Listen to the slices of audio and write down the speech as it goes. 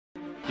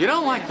You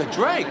don't like the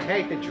Drake? I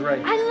hate the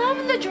Drake. I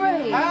love the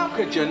Drake. How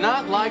could you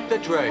not like the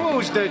Drake?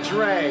 Who's the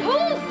Drake?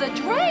 Who's the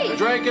Drake? The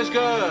Drake is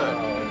good.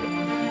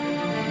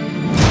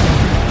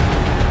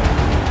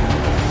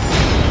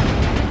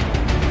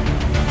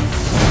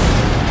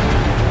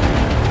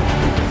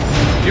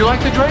 You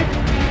like the Drake?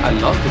 I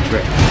love the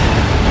Drake.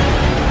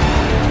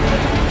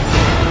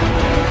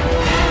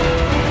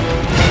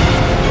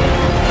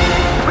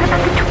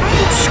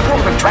 Screw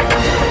the Drake.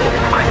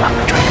 I love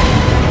the Drake.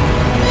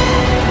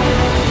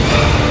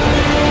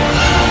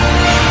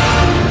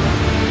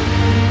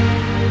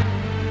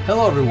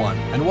 Hello everyone,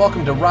 and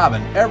welcome to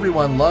Robin,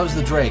 Everyone Loves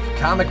the Drake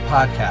comic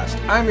podcast.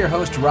 I'm your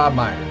host, Rob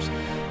Myers.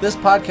 This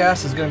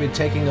podcast is going to be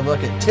taking a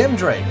look at Tim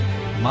Drake,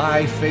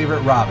 my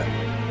favorite Robin.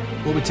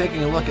 We'll be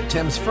taking a look at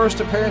Tim's first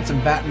appearance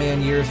in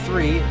Batman Year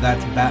 3,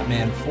 that's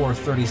Batman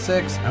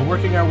 436, and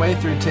working our way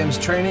through Tim's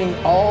training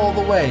all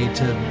the way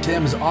to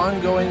Tim's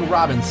ongoing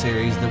Robin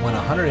series that went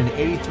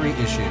 183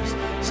 issues.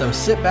 So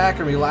sit back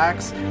and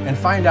relax and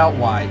find out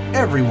why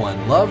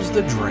everyone loves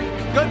the Drake.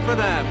 Good for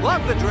them.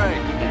 Love the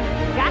Drake.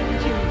 Got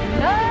to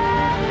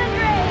love the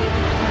Drake.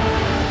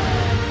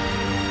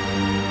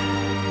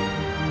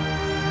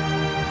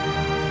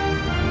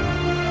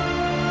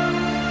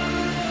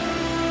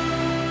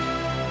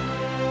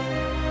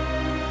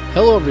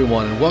 Hello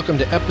everyone, and welcome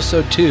to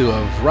episode 2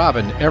 of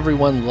Robin,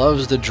 Everyone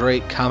Loves the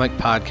Drake comic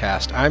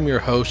podcast. I'm your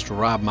host,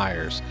 Rob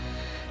Myers,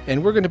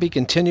 and we're going to be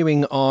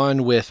continuing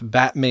on with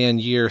Batman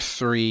Year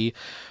 3,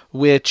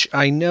 which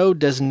I know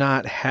does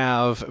not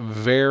have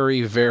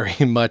very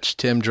much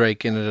Tim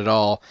Drake in it at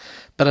all.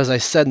 But as I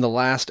said in the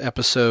last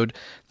episode,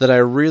 that I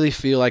really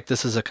feel like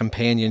this is a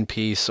companion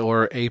piece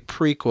or a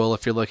prequel,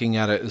 if you're looking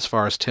at it as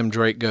far as Tim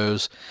Drake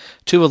goes,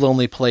 to A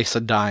Lonely Place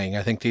of Dying.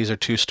 I think these are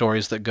two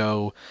stories that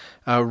go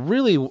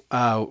really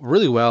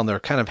well, and they're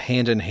kind of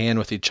hand in hand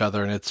with each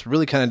other. And it's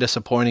really kind of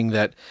disappointing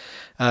that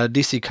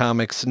DC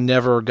Comics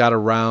never got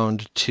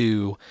around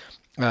to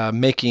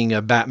making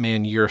a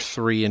Batman Year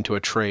 3 into a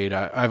trade.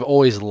 I've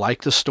always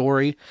liked the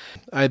story.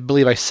 I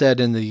believe I said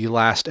in the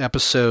last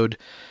episode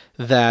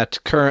that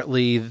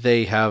currently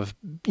they have,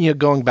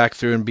 going back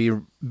through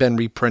and been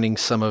reprinting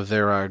some of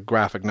their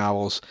graphic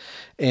novels,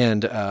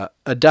 and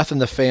A Death in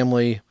the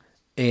Family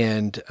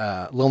and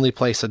Lonely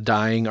Place of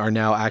Dying are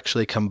now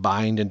actually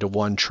combined into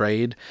one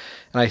trade.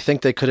 And I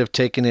think they could have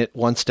taken it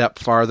one step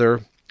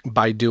farther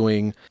by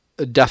doing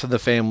A Death in the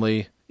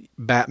Family,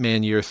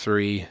 Batman Year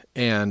 3,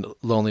 and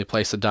Lonely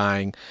Place of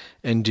Dying,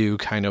 and do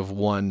kind of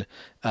one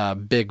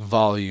big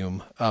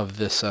volume of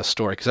this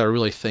story, because I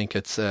really think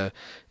it's a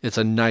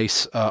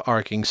nice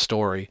arcing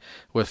story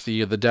with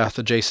the death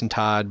of Jason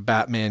Todd,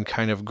 Batman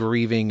kind of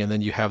grieving, and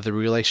then you have the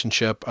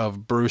relationship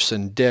of Bruce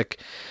and Dick,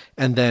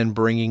 and then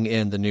bringing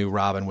in the new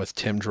Robin with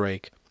Tim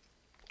Drake.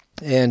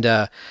 And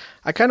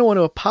I kind of want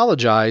to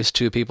apologize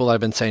to people. I've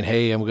been saying,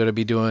 hey, I'm going to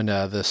be doing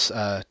this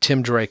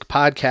Tim Drake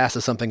podcast.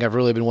 It's something I've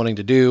really been wanting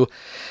to do.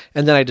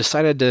 And then I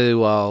decided to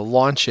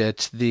launch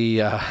it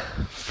the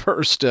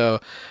first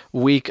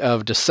week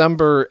of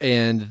December,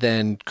 and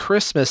then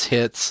Christmas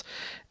hits,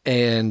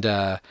 and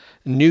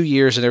New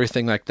Year's and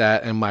everything like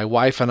that, and my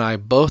wife and I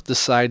both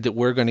decide that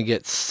we're going to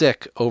get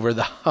sick over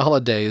the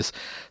holidays.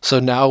 So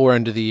now we're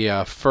into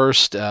the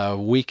first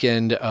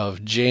weekend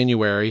of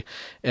January,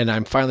 and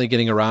I'm finally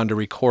getting around to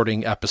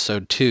recording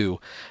episode 2.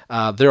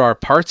 There are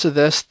parts of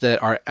this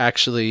that are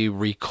actually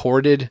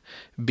recorded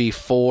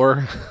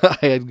before I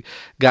had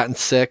gotten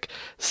sick,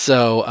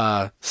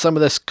 so some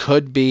of this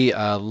could be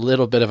a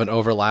little bit of an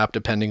overlap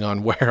depending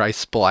on where I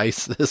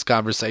splice this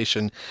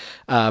conversation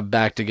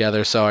back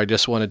together. So I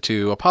just wanted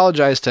to apologize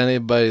to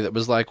anybody that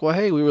was like, well,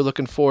 hey, we were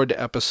looking forward to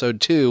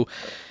episode 2.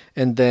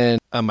 And then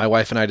my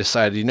wife and I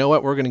decided, you know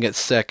what, we're going to get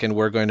sick, and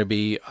we're going to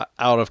be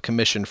out of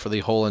commission for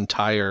the whole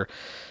entire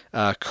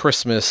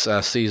Christmas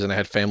season. I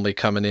had family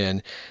coming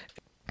in.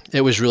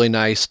 It was really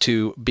nice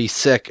to be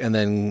sick and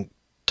then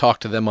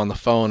talk to them on the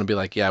phone and be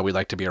like, yeah, we'd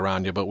like to be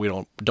around you, but we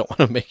don't want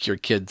to make your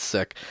kids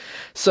sick.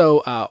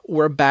 So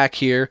we're back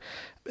here.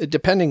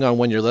 Depending on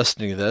when you're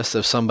listening to this,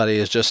 if somebody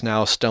is just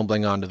now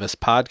stumbling onto this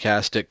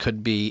podcast, it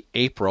could be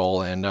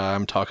April, and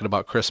I'm talking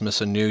about Christmas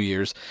and New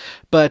Year's.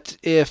 But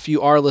if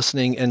you are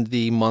listening in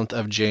the month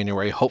of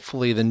January,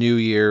 hopefully the new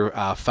year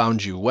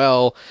found you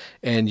well,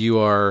 and you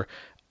are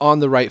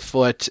on the right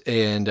foot,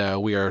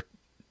 and we are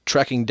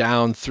trekking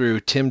down through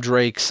Tim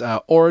Drake's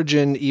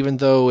origin, even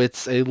though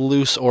it's a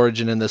loose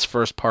origin in this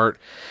first part.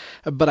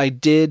 But I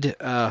did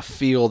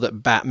feel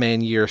that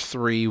Batman Year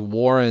 3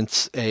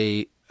 warrants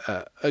a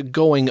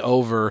going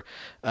over.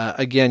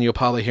 Again, you'll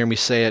probably hear me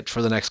say it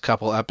for the next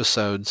couple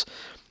episodes.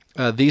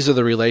 These are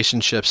the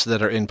relationships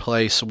that are in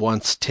place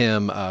once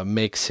Tim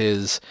makes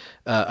his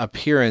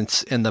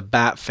appearance in the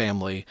Bat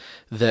family.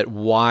 That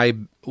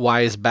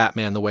why is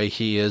Batman the way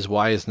he is?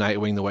 Why is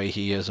Nightwing the way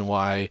he is? And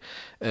why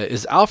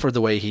is Alfred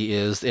the way he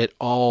is? It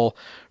all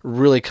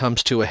really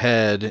comes to a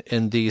head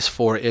in these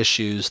 4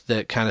 issues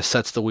that kind of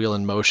sets the wheel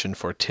in motion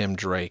for Tim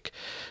Drake.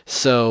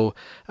 So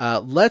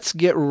let's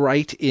get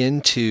right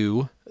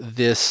into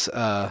this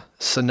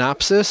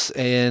synopsis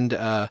and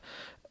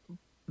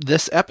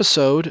this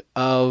episode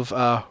of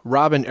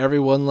Robin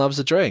Everyone Loves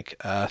a Drake.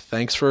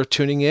 Thanks for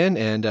tuning in,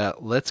 and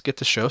let's get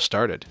the show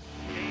started.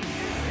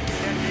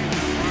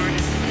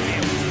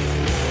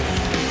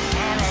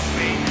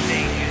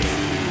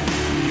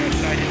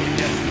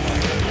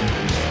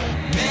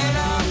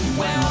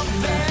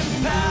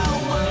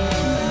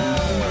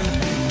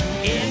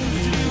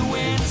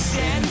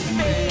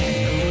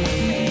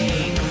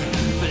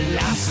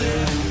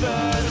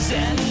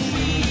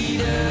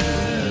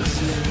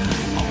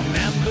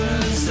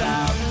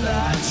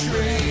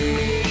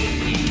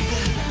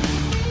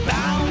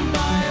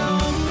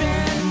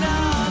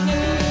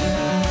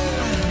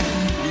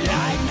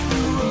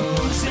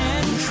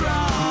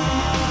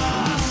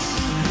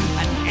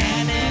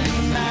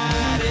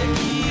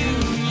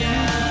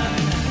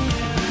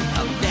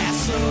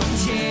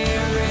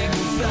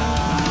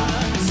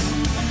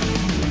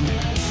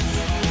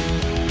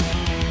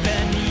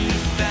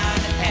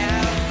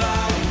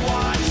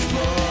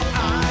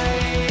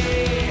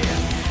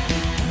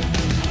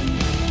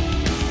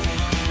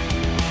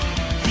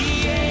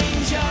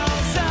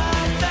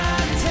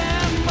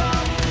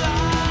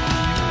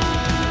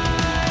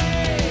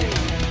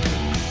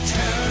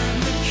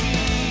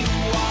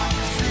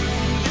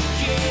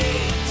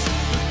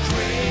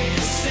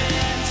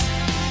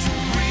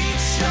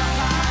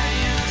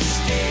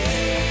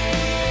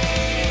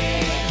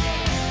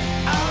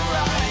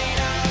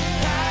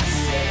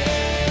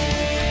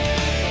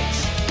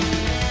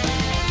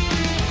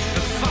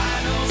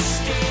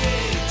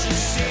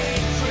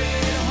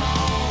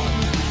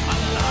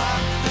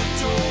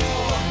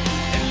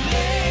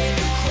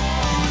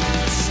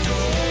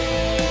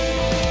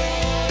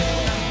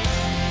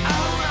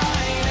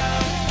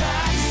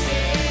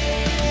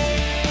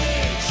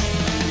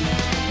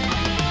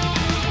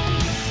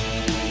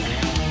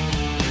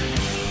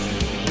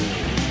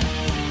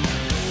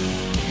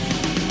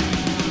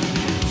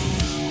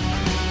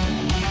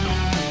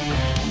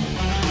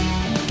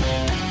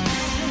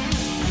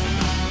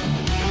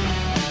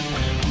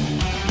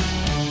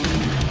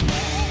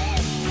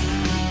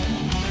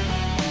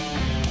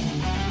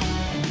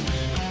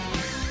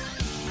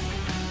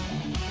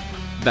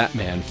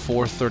 Batman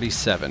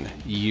 437,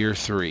 Year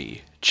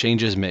 3,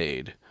 Changes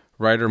Made.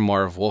 Writer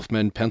Marv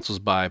Wolfman, pencils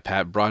by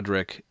Pat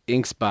Broderick,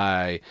 inks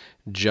by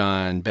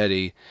John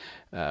Betty,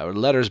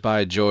 letters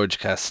by George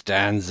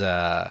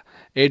Costanza.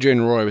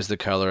 Adrian Roy was the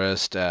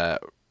colorist, Dan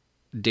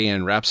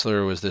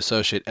Rapsler was the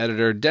associate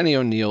editor, Denny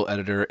O'Neil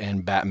editor,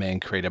 and Batman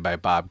created by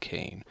Bob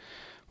Kane.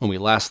 When we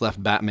last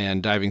left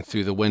Batman diving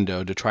through the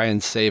window to try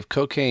and save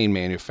cocaine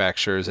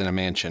manufacturers in a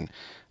mansion.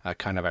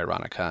 Kind of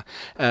ironic, huh?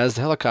 As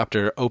the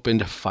helicopter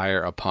opened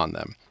fire upon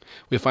them.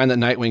 We find that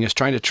Nightwing is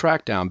trying to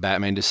track down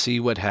Batman to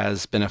see what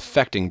has been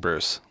affecting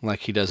Bruce,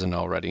 like he doesn't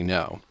already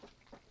know.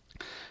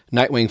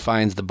 Nightwing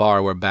finds the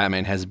bar where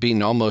Batman has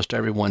beaten almost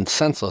everyone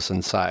senseless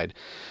inside.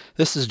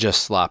 This is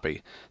just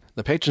sloppy.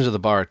 The patrons of the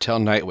bar tell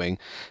Nightwing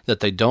that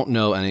they don't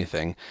know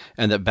anything,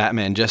 and that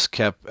Batman just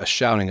kept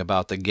shouting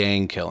about the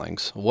gang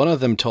killings. One of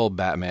them told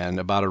Batman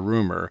about a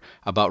rumor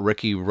about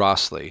Ricky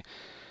Rossley,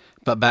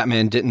 but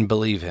Batman didn't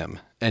believe him,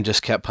 and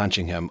just kept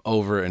punching him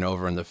over and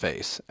over in the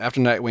face.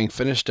 After Nightwing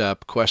finished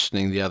up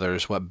questioning the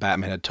others what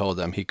Batman had told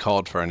them, he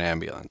called for an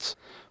ambulance.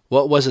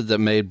 What was it that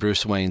made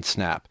Bruce Wayne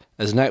snap?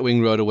 As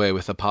Nightwing rode away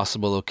with the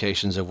possible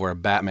locations of where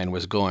Batman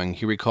was going,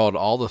 he recalled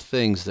all the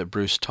things that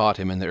Bruce taught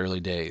him in the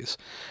early days,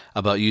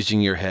 about using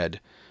your head,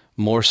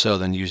 more so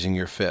than using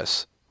your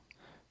fists.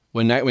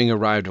 When Nightwing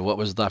arrived at what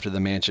was left of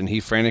the mansion, he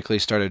frantically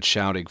started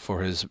shouting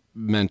for his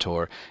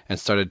mentor and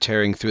started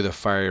tearing through the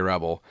fiery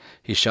rubble.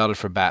 He shouted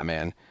for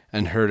Batman,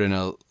 and heard in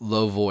a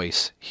low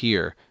voice,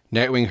 "Here."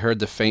 Nightwing heard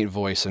the faint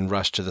voice and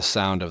rushed to the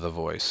sound of the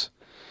voice.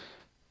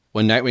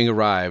 When Nightwing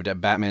arrived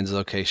at Batman's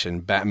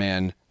location,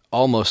 Batman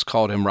almost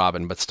called him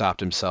Robin, but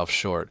stopped himself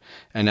short,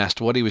 and asked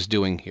what he was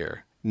doing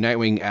here.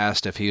 Nightwing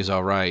asked if he was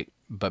all right,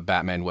 but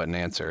Batman wouldn't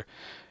answer.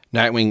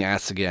 Nightwing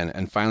asks again,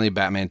 and finally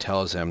Batman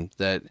tells him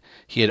that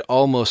he had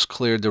almost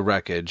cleared the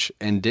wreckage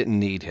and didn't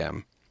need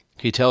him.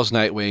 He tells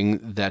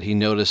Nightwing that he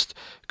noticed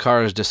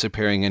cars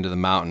disappearing into the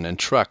mountain and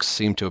trucks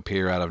seemed to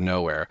appear out of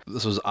nowhere.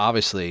 This was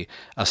obviously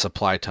a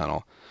supply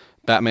tunnel.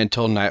 Batman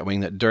told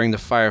Nightwing that during the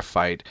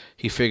firefight,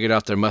 he figured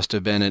out there must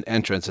have been an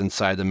entrance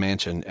inside the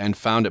mansion and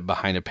found it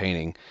behind a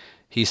painting.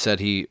 He said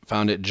he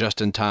found it just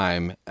in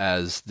time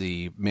as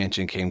the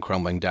mansion came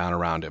crumbling down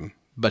around him,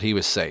 but he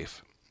was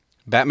safe.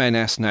 Batman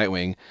asked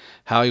Nightwing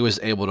how he was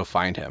able to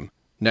find him.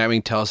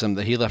 Nightwing tells him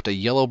that he left a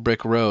yellow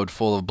brick road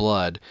full of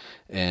blood,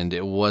 and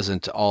it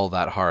wasn't all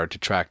that hard to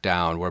track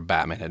down where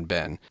Batman had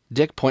been.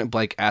 Dick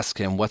point-blank asks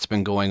him what's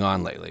been going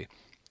on lately.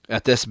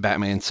 At this,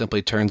 Batman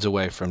simply turns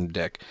away from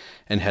Dick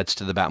and heads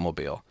to the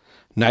Batmobile.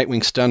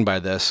 Nightwing, stunned by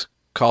this,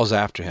 calls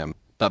after him,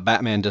 but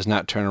Batman does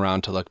not turn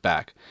around to look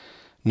back.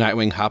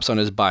 Nightwing hops on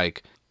his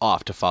bike,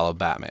 off to follow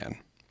Batman.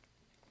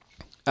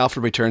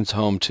 Alfred returns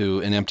home to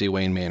an empty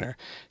Wayne Manor.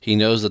 He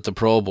knows that the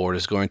parole board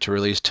is going to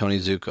release Tony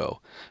Zucco.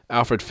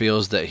 Alfred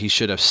feels that he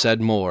should have said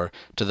more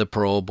to the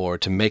parole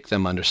board to make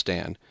them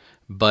understand.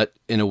 But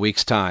in a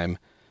week's time,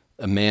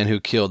 A man who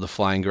killed the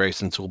Flying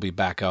Graysons will be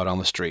back out on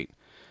the street.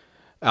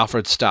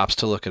 Alfred stops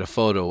to look at a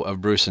photo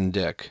of Bruce and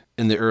Dick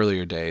in the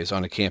earlier days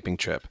on a camping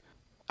trip.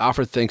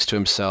 Alfred thinks to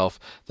himself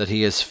that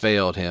he has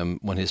failed him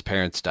when his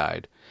parents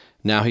died.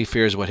 Now he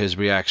fears what his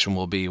reaction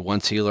will be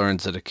once he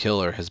learns that a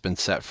killer has been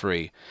set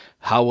free.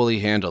 How will he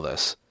handle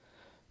this?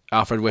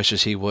 Alfred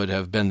wishes he would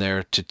have been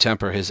there to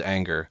temper his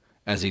anger,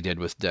 as he did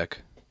with Dick.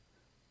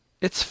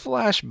 It's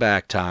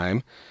flashback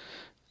time.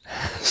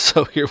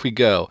 So here we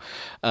go.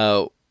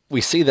 We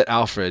see that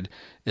Alfred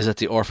is at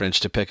the orphanage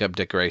to pick up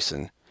Dick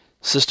Grayson.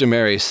 Sister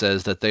Mary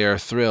says that they are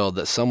thrilled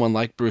that someone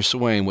like Bruce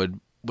Wayne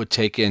would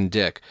take in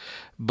Dick,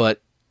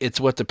 but it's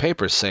what the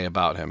papers say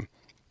about him.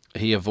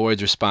 He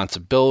avoids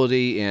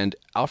responsibility, and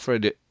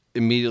Alfred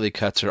immediately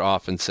cuts her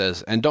off and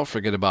says, and don't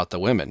forget about the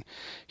women.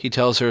 He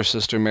tells her,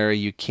 Sister Mary,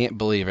 you can't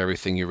believe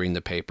everything you read in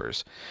the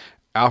papers.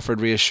 Alfred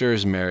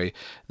reassures Mary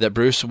that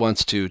Bruce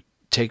wants to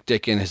take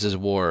Dick in as his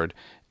ward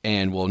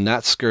and will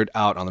not skirt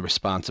out on the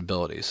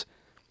responsibilities.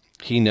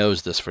 He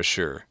knows this for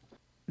sure.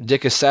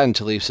 Dick is saddened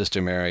to leave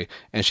Sister Mary,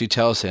 and she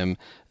tells him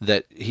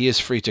that he is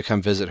free to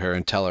come visit her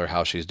and tell her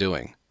how she's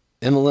doing.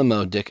 In the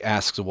limo, Dick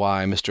asks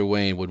why Mr.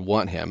 Wayne would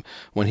want him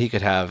when he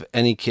could have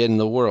any kid in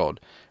the world.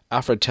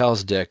 Alfred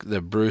tells Dick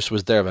that Bruce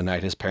was there the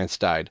night his parents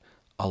died,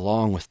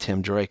 along with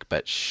Tim Drake,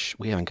 but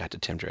we haven't got to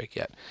Tim Drake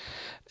yet.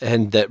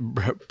 And that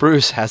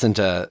Bruce hasn't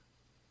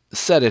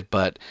said it,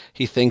 but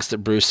he thinks that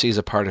Bruce sees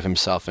a part of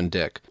himself in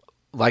Dick.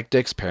 Like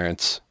Dick's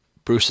parents,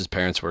 Bruce's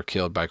parents were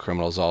killed by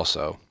criminals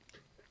also.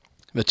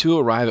 The two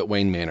arrive at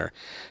Wayne Manor.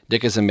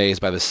 Dick is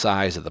amazed by the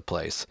size of the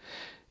place.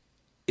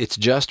 It's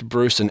just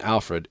Bruce and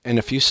Alfred and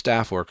a few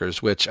staff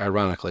workers, which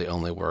ironically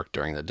only work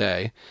during the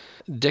day.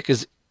 Dick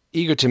is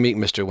eager to meet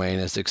Mr. Wayne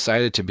and is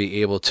excited to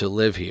be able to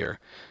live here.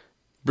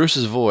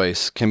 Bruce's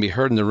voice can be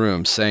heard in the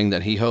room saying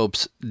that he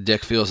hopes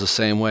Dick feels the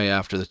same way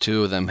after the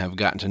two of them have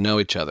gotten to know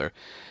each other.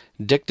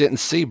 Dick didn't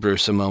see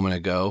Bruce a moment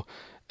ago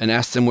and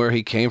asks him where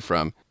he came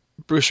from.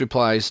 Bruce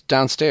replies,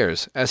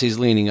 downstairs, as he's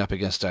leaning up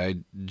against a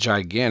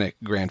gigantic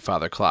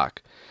grandfather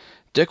clock.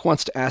 Dick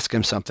wants to ask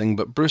him something,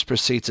 but Bruce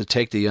proceeds to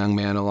take the young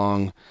man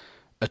along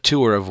a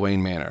tour of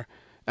Wayne Manor.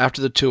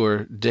 After the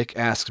tour, Dick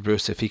asks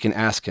Bruce if he can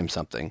ask him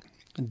something.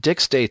 Dick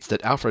states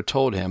that Alfred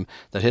told him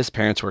that his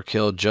parents were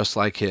killed just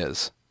like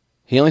his.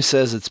 He only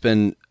says it's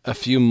been a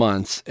few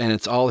months, and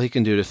it's all he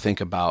can do to think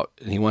about,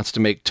 and he wants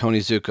to make Tony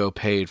Zuko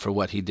paid for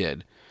what he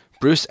did.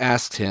 Bruce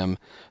asks him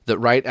that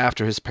right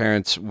after his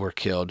parents were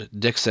killed,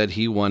 Dick said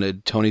he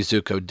wanted Tony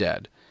Zuko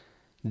dead.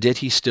 Did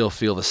he still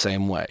feel the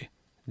same way?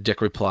 Dick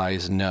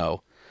replies,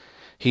 no.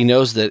 He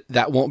knows that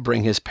that won't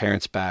bring his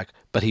parents back,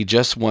 but he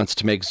just wants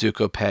to make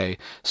Zuko pay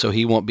so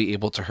he won't be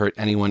able to hurt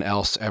anyone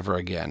else ever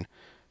again.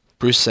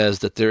 Bruce says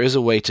that there is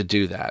a way to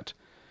do that.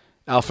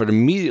 Alfred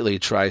immediately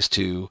tries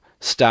to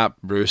stop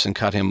Bruce and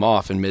cut him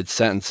off in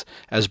mid-sentence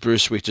as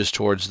Bruce reaches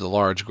towards the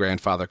large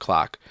grandfather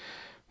clock.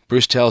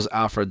 Bruce tells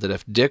Alfred that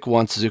if Dick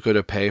wants Zuko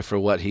to pay for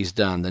what he's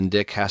done, then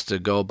Dick has to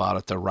go about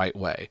it the right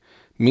way.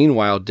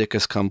 Meanwhile, Dick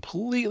is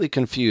completely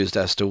confused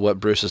as to what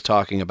Bruce is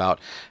talking about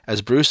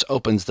as Bruce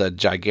opens the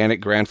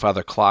gigantic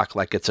grandfather clock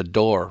like it's a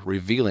door,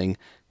 revealing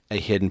a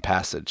hidden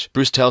passage.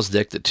 Bruce tells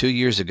Dick that 2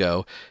 years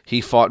ago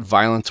he fought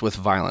violence with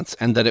violence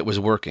and that it was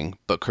working,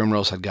 but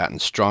criminals had gotten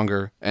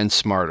stronger and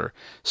smarter,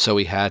 so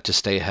he had to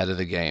stay ahead of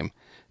the game.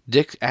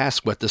 Dick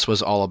asks what this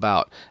was all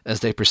about as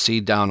they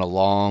proceed down a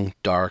long,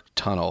 dark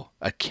tunnel,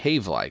 a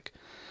cave-like.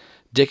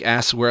 Dick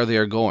asks where they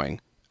are going.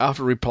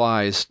 Alfred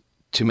replies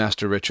to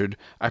Master Richard,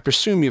 I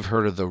presume you've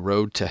heard of the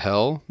road to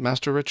hell,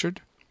 Master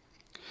Richard?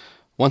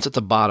 Once at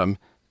the bottom,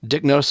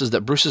 Dick notices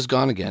that Bruce is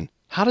gone again.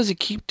 How does he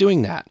keep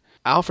doing that?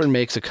 Alfred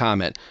makes a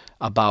comment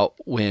about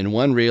when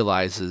one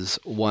realizes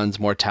one's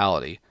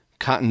mortality,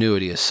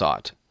 continuity is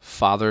sought,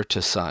 father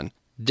to son.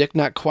 Dick,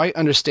 not quite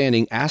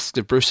understanding, asks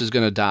if Bruce is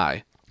going to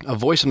die. A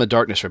voice in the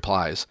darkness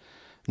replies,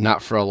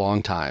 not for a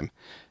long time.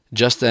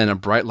 Just then, a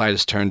bright light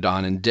is turned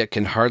on, and Dick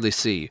can hardly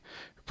see.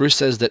 Bruce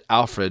says that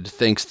Alfred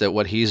thinks that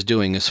what he's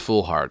doing is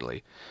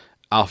foolhardy.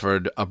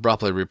 Alfred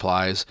abruptly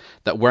replies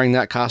that wearing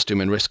that costume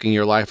and risking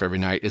your life every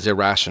night is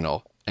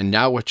irrational, and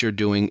now what you're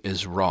doing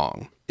is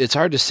wrong. It's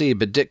hard to see,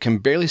 but Dick can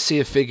barely see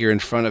a figure in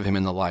front of him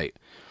in the light.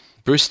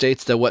 Bruce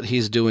states that what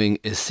he's doing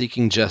is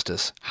seeking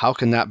justice. How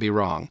can that be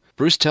wrong?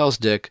 Bruce tells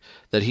Dick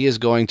that he is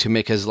going to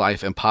make his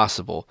life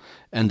impossible,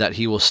 and that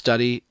he will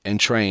study and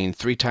train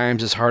 3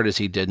 times as hard as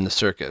he did in the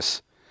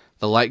circus.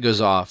 The light goes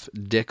off.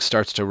 Dick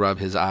starts to rub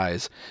his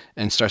eyes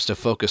and starts to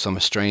focus on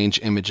a strange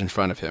image in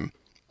front of him.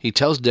 He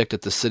tells Dick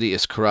that the city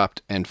is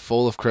corrupt and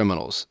full of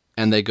criminals,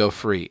 and they go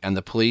free, and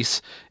the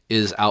police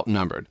is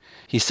outnumbered.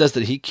 He says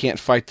that he can't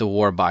fight the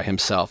war by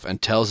himself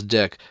and tells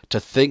Dick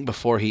to think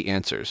before he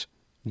answers.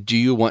 Do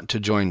you want to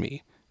join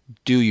me?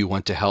 Do you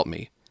want to help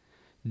me?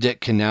 Dick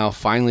can now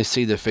finally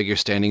see the figure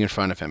standing in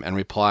front of him and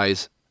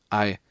replies,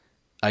 I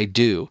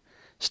do.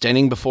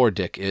 Standing before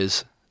Dick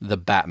is the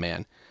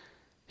Batman.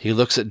 He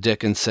looks at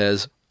Dick and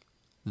says,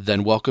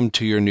 then welcome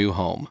to your new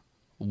home.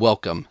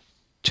 Welcome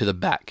to the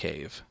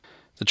Batcave.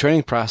 The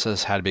training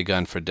process had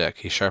begun for Dick.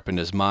 He sharpened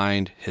his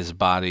mind, his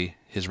body,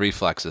 his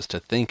reflexes, to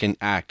think and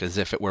act as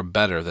if it were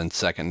better than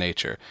second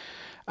nature.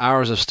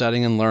 Hours of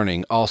studying and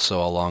learning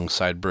also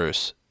alongside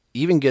Bruce,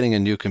 even getting a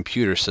new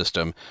computer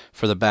system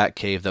for the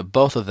Batcave that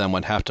both of them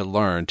would have to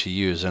learn to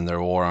use in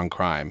their war on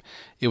crime.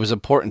 It was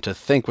important to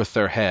think with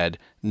their head,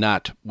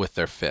 not with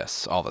their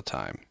fists all the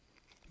time.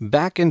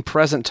 Back in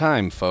present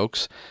time,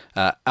 folks,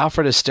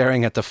 Alfred is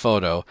staring at the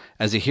photo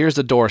as he hears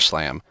the door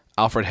slam.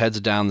 Alfred heads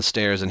down the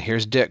stairs and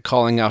hears Dick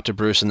calling out to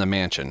Bruce in the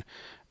mansion.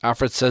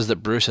 Alfred says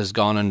that Bruce has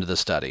gone into the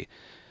study.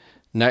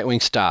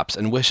 Nightwing stops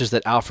and wishes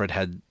that Alfred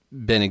had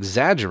been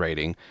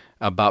exaggerating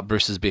about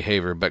Bruce's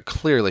behavior, but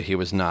clearly he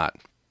was not.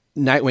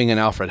 Nightwing and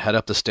Alfred head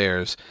up the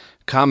stairs,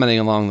 commenting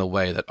along the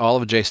way that all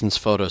of Jason's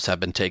photos have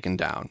been taken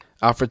down.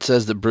 Alfred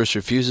says that Bruce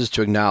refuses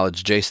to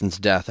acknowledge Jason's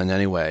death in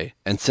any way,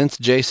 and since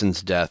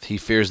Jason's death, he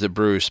fears that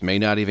Bruce may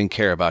not even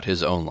care about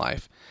his own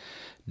life.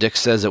 Dick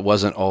says it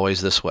wasn't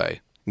always this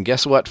way. And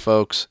guess what,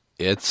 folks?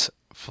 It's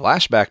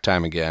flashback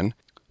time again.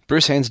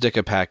 Bruce hands Dick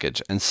a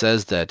package and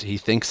says that he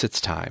thinks it's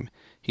time.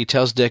 He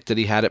tells Dick that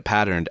he had it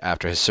patterned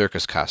after his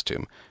circus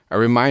costume, a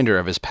reminder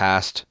of his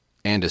past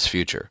and his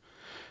future.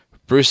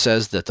 Bruce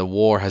says that the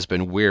war has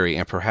been weary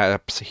and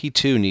perhaps he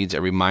too needs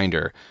a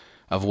reminder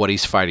of what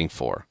he's fighting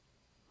for.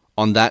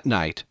 On that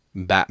night,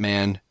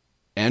 Batman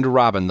and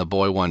Robin the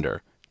Boy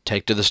Wonder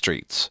take to the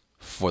streets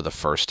for the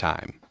first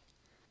time.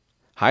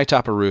 High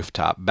atop a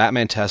rooftop,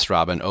 Batman tests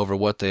Robin over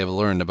what they have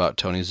learned about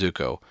Tony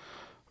Zucco.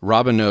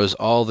 Robin knows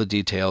all the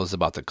details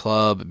about the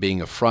club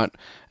being a front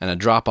and a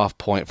drop-off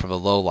point for the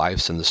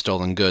lowlifes and the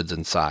stolen goods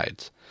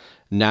inside.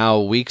 Now,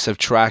 weeks of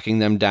tracking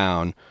them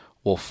down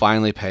will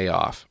finally pay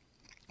off.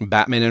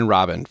 Batman and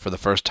Robin, for the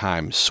first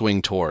time,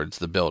 swing towards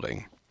the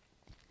building.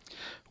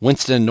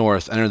 Winston and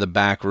North enter the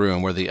back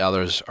room where the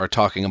others are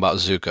talking about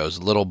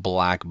Zucco's little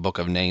black book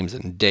of names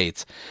and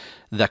dates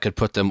that could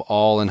put them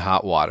all in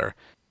hot water.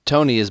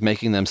 Tony is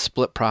making them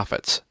split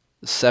profits,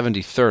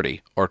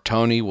 70-30, or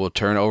Tony will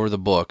turn over the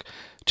book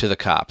to the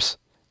cops.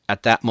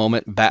 At that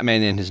moment,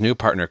 Batman and his new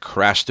partner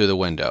crash through the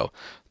window.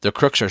 The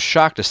crooks are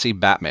shocked to see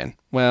Batman.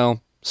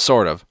 Well,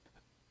 sort of.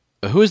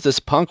 Who is this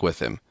punk with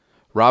him?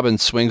 Robin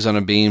swings on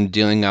a beam,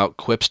 dealing out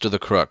quips to the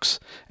crooks,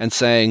 and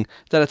saying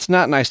that it's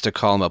not nice to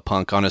call him a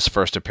punk on his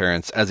first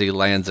appearance as he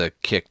lands a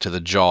kick to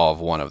the jaw of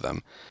one of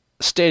them,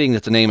 stating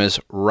that the name is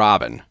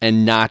Robin,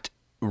 and not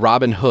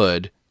Robin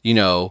Hood. You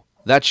know,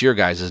 that's your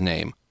guys'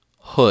 name.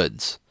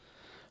 Hoods.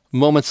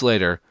 Moments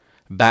later,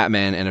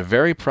 Batman and a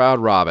very proud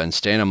Robin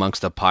stand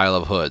amongst a pile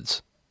of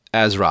hoods,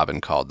 as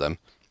Robin called them.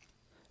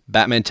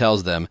 Batman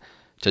tells them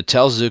to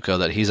tell Zucco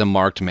that he's a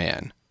marked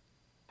man.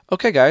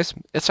 Okay, guys,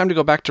 it's time to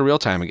go back to real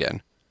time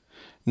again.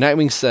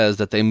 Nightwing says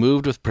that they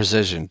moved with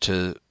precision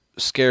to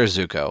scare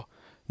Zucco.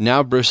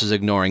 Now Bruce is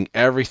ignoring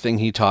everything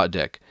he taught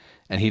Dick,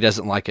 and he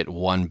doesn't like it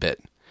one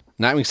bit.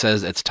 Nightwing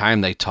says it's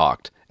time they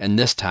talked, and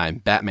this time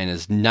Batman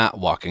is not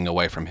walking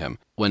away from him.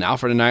 When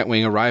Alfred and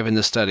Nightwing arrive in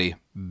the study,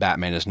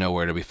 Batman is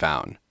nowhere to be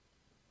found.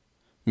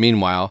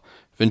 Meanwhile,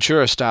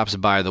 Ventura stops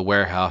by the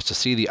warehouse to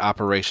see the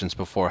operations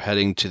before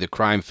heading to the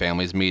crime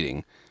family's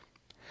meeting.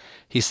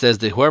 He says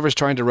that whoever's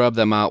trying to rub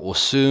them out will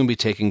soon be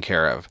taken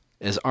care of,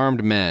 as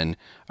armed men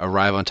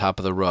arrive on top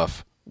of the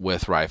roof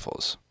with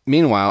rifles.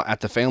 Meanwhile,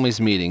 at the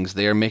family's meetings,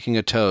 they are making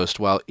a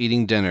toast while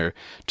eating dinner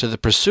to the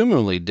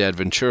presumably dead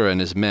Ventura and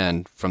his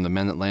men from the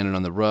men that landed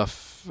on the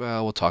roof.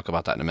 We'll talk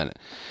about that in a minute.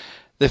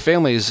 The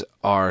families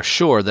are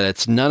sure that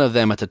it's none of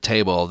them at the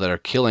table that are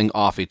killing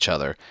off each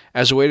other.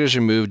 As waiters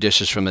remove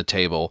dishes from the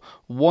table,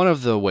 one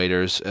of the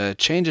waiters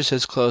changes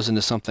his clothes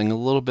into something a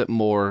little bit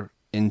more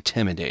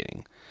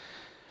intimidating.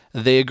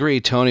 They agree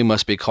Tony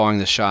must be calling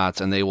the shots,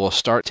 and they will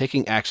start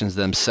taking actions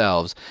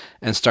themselves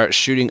and start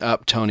shooting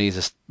up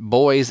Tony's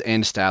boys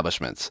and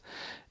establishments.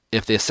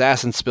 If the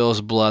assassin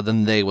spills blood,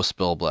 then they will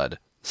spill blood.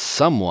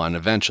 Someone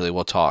eventually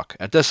will talk.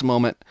 At this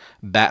moment,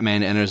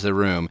 Batman enters the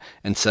room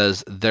and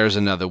says there's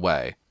another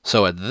way.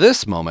 So at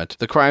this moment,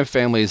 the crime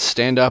families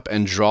stand up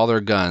and draw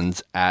their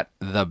guns at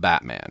the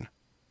Batman.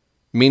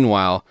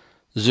 Meanwhile,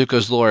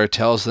 Zucco's lawyer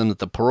tells them that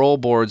the parole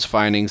board's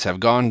findings have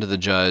gone to the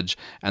judge,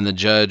 and the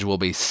judge will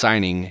be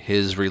signing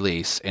his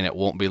release, and it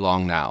won't be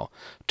long now.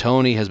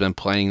 Tony has been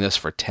planning this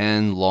for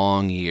 10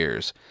 long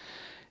years,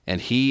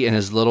 and he in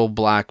his little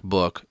black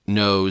book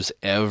knows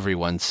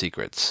everyone's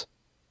secrets,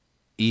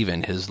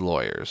 even his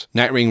lawyers.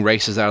 Nightwing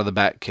races out of the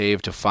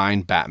Batcave to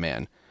find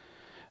Batman.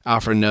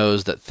 Alfred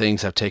knows that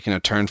things have taken a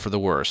turn for the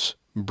worse.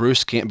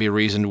 Bruce can't be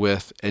reasoned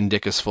with, and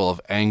Dick is full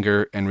of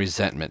anger and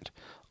resentment.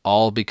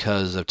 All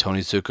because of Tony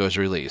Zucco's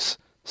release.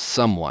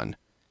 Someone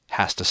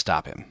has to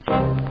stop him.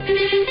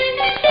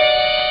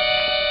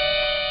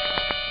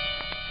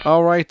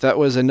 All right, that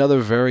was another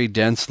very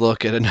dense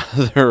look at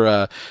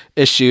another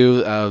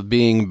issue of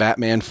being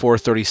Batman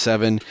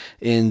 437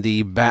 in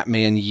the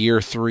Batman Year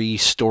 3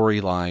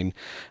 storyline.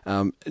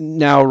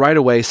 Now, right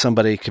away,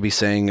 somebody could be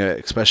saying,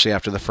 especially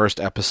after the first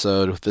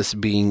episode, with this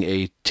being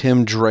a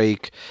Tim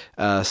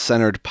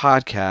Drake-centered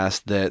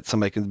podcast, that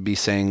somebody could be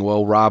saying,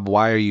 well, Rob,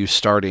 why are you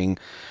starting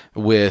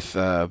with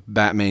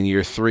Batman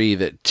Year 3,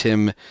 that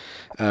Tim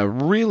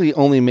really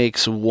only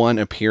makes one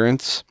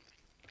appearance?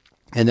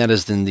 And that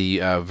is in the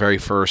very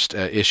first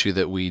issue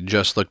that we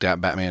just looked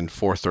at, Batman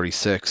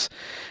 436.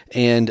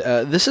 And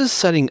this is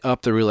setting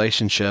up the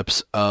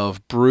relationships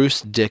of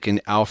Bruce, Dick, and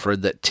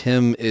Alfred that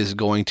Tim is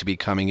going to be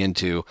coming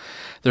into.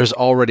 There's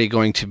already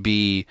going to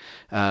be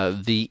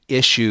the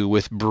issue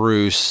with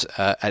Bruce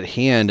at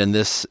hand, and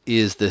this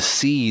is the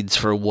seeds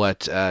for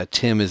what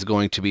Tim is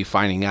going to be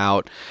finding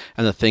out,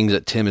 and the things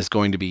that Tim is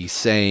going to be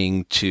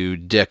saying to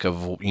Dick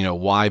of,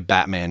 why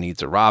Batman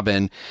needs a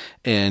Robin,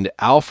 and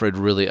Alfred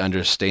really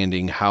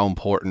understanding how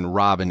important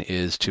Robin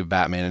is to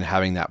Batman and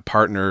having that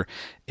partner,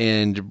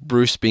 and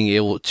Bruce being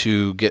able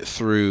to get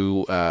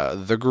through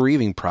the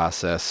grieving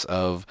process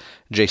of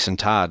Jason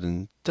Todd.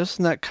 And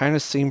doesn't that kind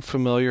of seem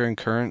familiar in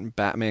current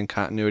Batman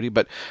continuity?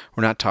 But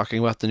we're not talking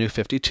about the new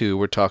 52.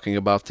 We're talking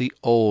about the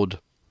old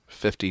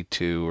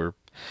 52. Or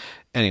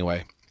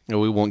anyway,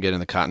 we won't get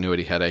in the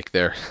continuity headache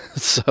there.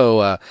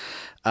 So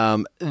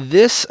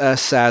this,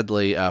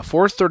 sadly,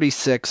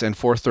 436 and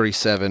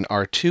 437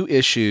 are two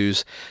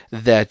issues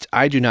that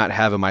I do not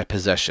have in my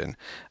possession.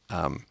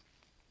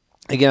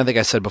 Again, I think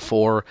I said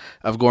before,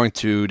 of going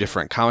through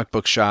different comic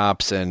book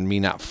shops and me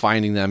not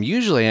finding them.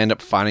 Usually I end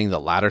up finding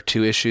the latter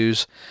two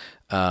issues,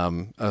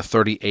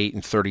 38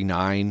 and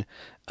 39.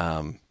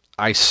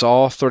 I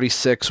saw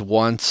 36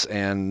 once,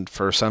 and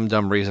for some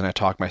dumb reason I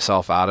talked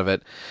myself out of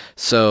it.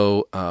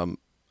 So I'm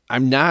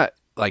not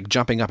like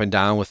jumping up and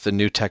down with the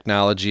new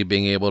technology,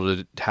 being able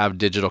to have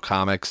digital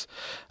comics.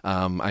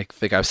 I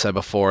think I've said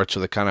before, it's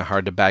really kind of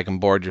hard to bag and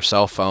board your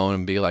cell phone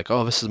and be like,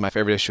 oh, this is my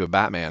favorite issue of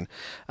Batman.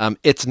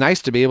 It's nice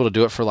to be able to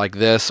do it for like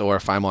this, or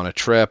if I'm on a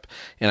trip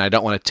and I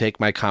don't want to take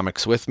my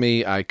comics with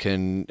me, I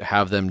can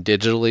have them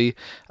digitally.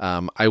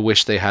 I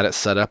wish they had it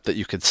set up that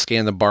you could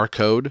scan the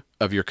barcode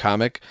of your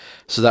comic,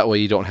 so that way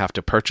you don't have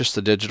to purchase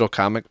the digital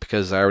comic,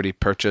 because I already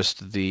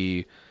purchased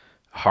the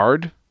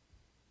hard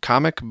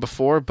comic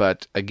before.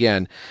 But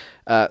again,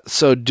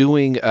 so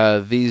doing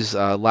these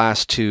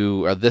last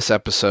two, this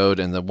episode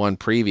and the one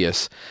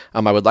previous, I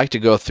would like to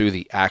go through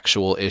the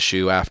actual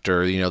issue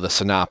after the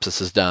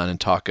synopsis is done and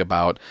talk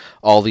about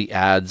all the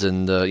ads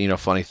and the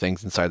funny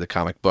things inside the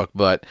comic book.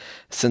 But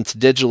since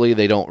digitally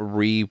they don't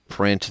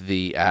reprint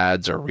the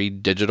ads or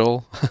read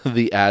digital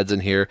the ads in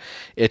here,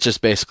 it's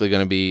just basically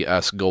going to be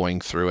us going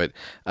through it.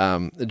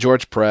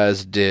 George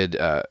Perez did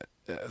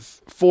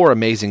 4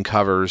 amazing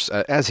covers,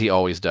 as he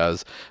always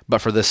does. But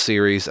for this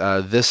series,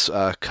 this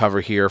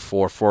cover here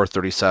for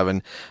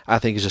 437, I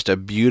think is just a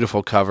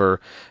beautiful cover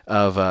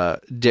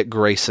of Dick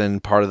Grayson,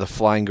 part of the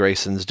Flying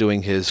Graysons,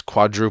 doing his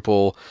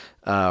quadruple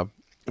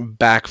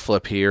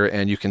backflip here,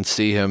 and you can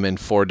see him in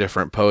 4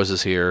 different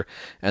poses here,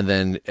 and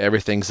then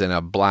everything's in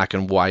a black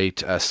and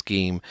white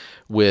scheme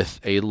with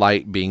a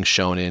light being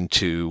shown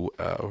into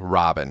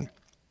Robin.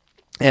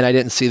 And I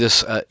didn't see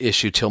this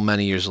issue till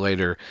many years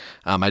later.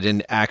 I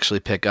didn't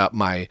actually pick up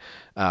my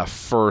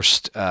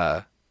first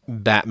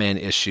Batman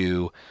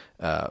issue,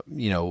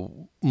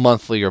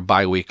 monthly or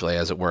bi-weekly,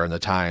 as it were, in the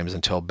Times,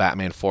 until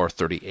Batman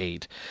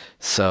 438.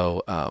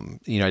 So, I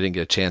didn't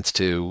get a chance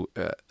to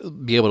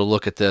be able to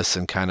look at this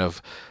and kind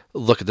of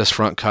look at this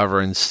front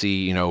cover and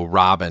see,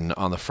 Robin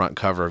on the front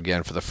cover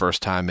again for the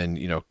first time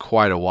in,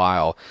 quite a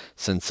while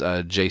since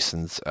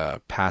Jason's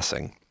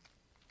passing.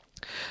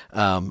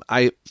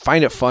 I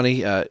find it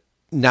funny.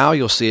 Now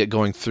you'll see it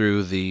going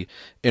through the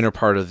inner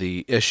part of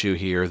the issue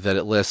here that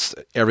it lists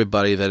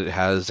everybody that it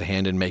has a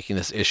hand in making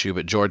this issue,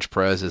 but George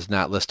Perez is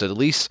not listed, at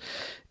least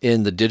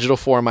in the digital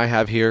form I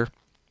have here.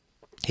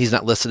 He's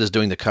not listed as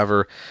doing the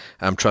cover.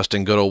 I'm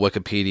trusting good old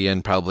Wikipedia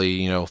and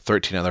probably,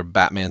 13 other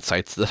Batman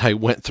sites that I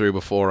went through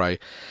before I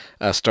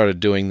started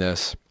doing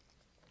this.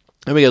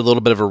 Let me get a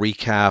little bit of a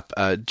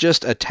recap,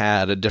 just a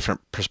tad, a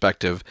different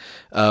perspective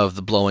of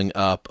the blowing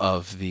up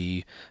of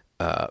the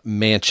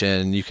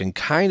mansion. You can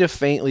kind of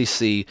faintly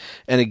see,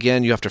 and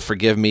again, you have to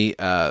forgive me,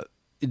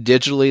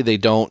 digitally they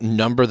don't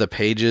number the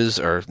pages,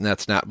 or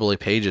that's not really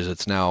pages,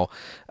 it's now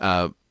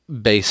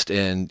based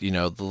in,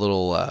 the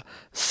little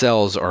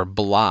cells or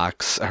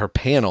blocks or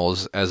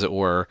panels, as it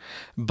were.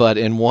 But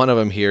in one of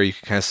them here, you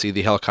can kind of see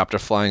the helicopter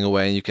flying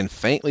away, and you can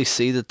faintly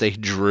see that they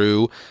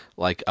drew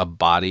like a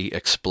body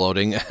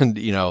exploding. And,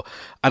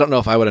 I don't know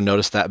if I would have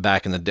noticed that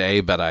back in the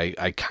day, but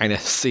I kind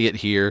of see it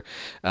here.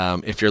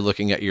 If you're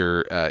looking at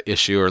your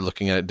issue or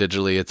looking at it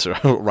digitally, it's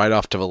right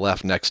off to the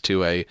left next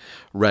to a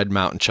red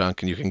mountain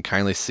chunk, and you can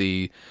faintly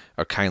see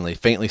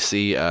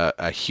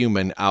a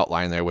human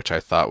outline there, which I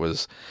thought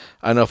was,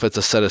 I don't know if it's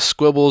a set of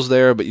squibbles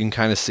there, but you can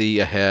kind of see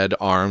a head,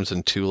 arms,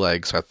 and 2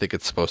 legs. So I think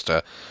it's supposed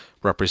to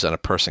represent a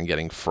person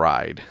getting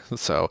fried.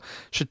 So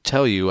should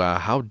tell you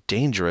how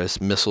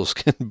dangerous missiles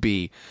can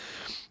be.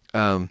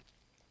 And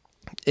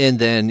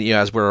then,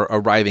 as we're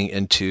arriving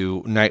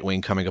into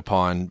Nightwing, coming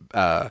upon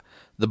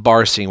the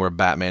bar scene where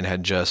Batman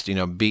had just,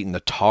 beaten the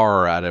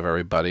tar out of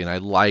everybody. And I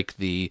like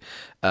the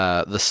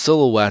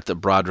silhouette that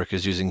Broderick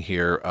is using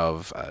here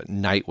of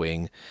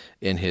Nightwing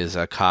in his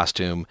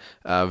costume,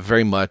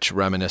 very much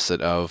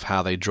reminiscent of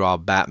how they draw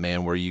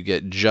Batman, where you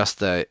get just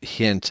the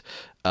hint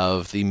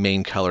of the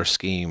main color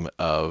scheme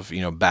of,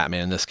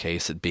 Batman, in this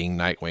case, it being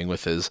Nightwing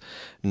with his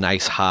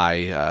nice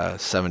high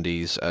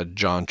 70s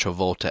John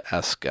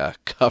Travolta-esque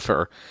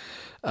cover.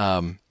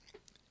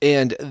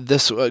 And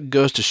this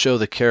goes to show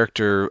the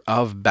character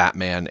of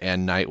Batman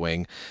and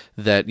Nightwing,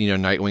 that,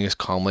 Nightwing is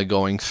calmly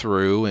going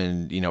through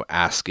and,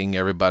 asking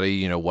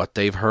everybody, what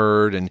they've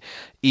heard. And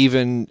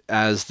even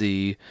as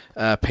the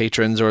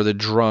patrons or the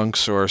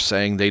drunks are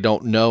saying they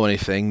don't know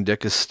anything,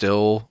 Dick is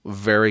still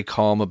very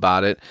calm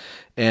about it,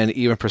 and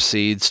even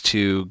proceeds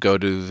to go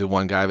to the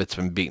one guy that's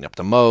been beaten up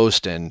the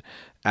most and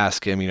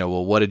ask him,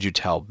 well, what did you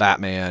tell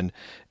Batman?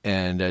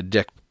 And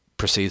Dick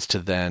proceeds to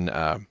then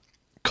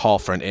call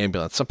for an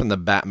ambulance, something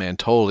that Batman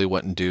totally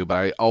wouldn't do. But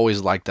I always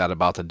liked that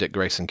about the Dick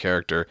Grayson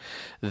character,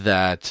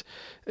 that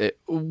it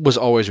was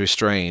always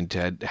restrained,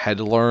 had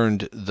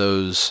learned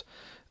those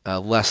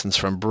lessons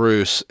from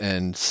Bruce,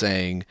 and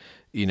saying,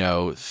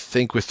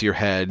 think with your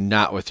head,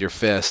 not with your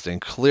fist.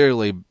 And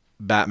clearly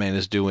Batman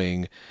is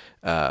doing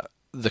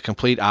the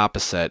complete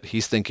opposite.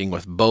 He's thinking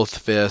with both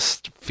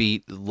fists,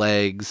 feet,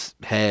 legs,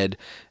 head,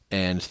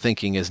 and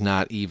thinking is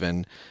not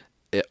even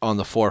on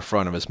the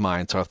forefront of his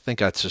mind. So I think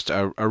that's just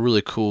a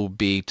really cool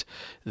beat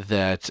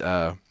that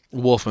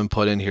Wolfman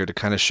put in here to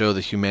kind of show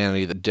the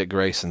humanity that Dick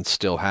Grayson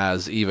still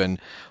has, even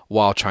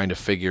while trying to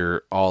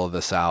figure all of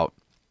this out.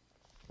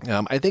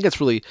 I think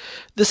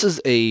this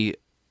is a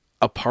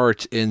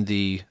part in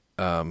the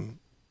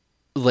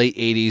late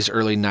 80s,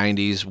 early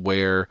 90s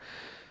where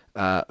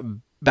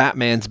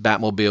Batman's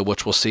Batmobile,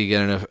 which we'll see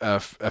again in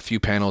a few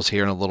panels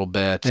here in a little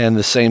bit. And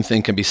the same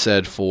thing can be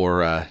said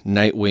for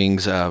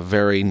Nightwing's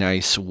very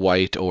nice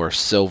white or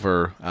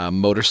silver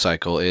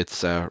motorcycle.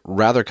 It's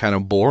rather kind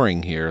of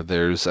boring here.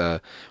 There's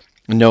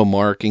no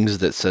markings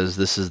that says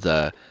this is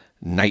the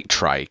Night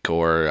Trike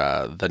or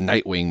the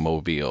Nightwing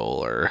Mobile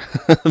or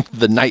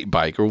the Night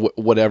Bike or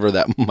whatever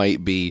that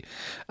might be.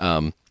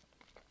 I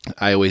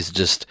always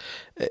just...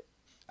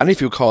 I don't know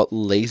if you would call it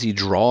lazy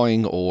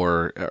drawing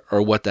or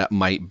what that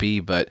might be,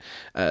 but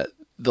the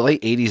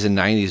late 80s and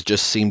 90s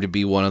just seemed to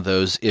be one of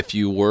those, if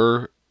you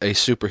were a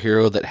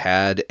superhero that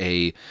had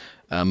a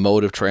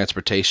mode of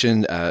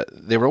transportation,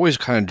 they were always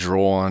kind of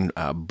drawn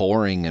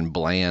boring and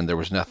bland. There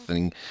was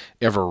nothing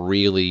ever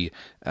really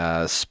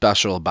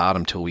special about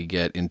them till we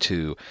get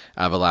into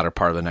the latter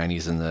part of the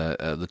 90s and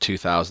the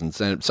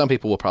 2000s. And some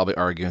people will probably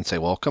argue and say,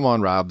 well, come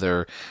on, Rob,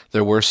 there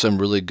were some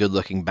really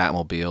good-looking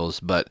Batmobiles,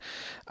 but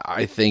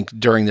I think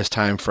during this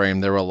time frame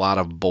there were a lot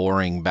of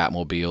boring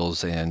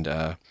Batmobiles, and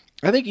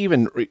I think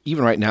even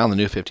right now in the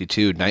New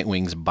 52,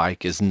 Nightwing's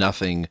bike is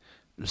nothing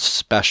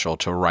special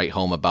to write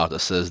home about that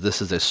says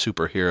this is a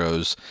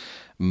superhero's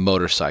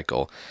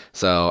motorcycle.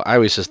 So I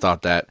always just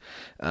thought that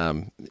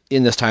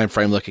in this time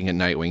frame, looking at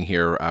Nightwing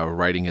here,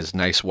 riding his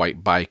nice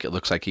white bike, it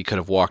looks like he could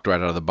have walked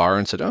right out of the bar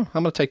and said, oh,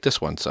 I'm going to take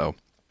this one. So,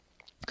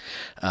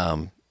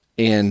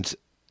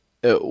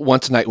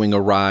 once Nightwing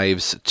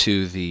arrives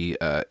to the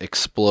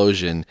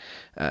explosion,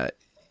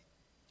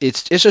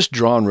 it's just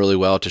drawn really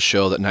well to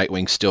show that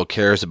Nightwing still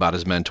cares about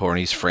his mentor, and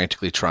he's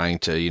frantically trying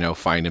to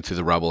find him through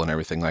the rubble and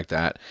everything like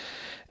that.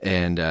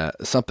 And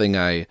something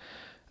I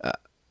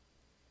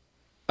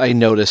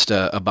noticed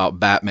about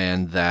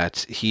Batman,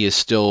 that he is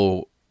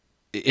still,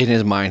 in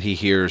his mind, he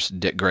hears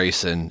Dick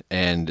Grayson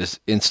and is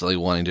instantly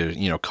wanting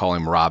to, call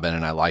him Robin.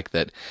 And I like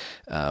that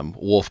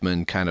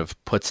Wolfman kind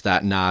of puts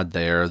that nod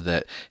there,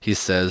 that he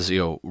says,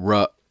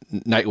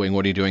 Nightwing,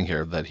 what are you doing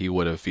here? That he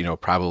would have,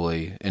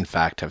 probably, in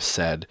fact, have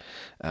said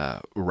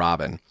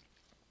Robin.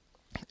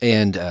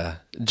 And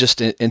just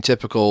in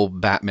typical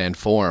Batman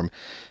form,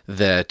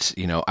 that,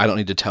 I don't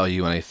need to tell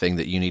you anything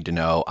that you need to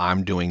know.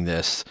 I'm doing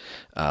this.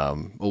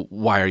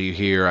 Why are you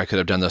here? I could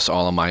have done this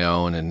all on my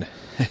own. And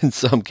in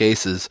some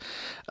cases,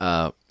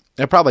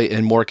 and probably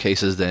in more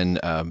cases than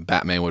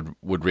Batman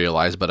would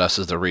realize, but us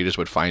as the readers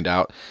would find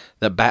out,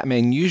 that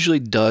Batman usually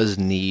does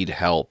need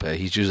help.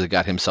 He's usually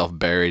got himself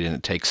buried, and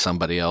it takes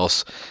somebody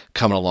else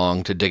coming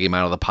along to dig him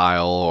out of the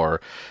pile,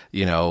 or,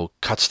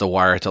 cuts the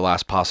wire at the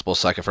last possible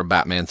second for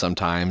Batman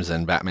sometimes,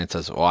 and Batman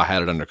says, well, I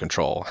had it under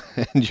control.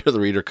 And you're the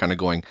reader kind of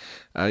going,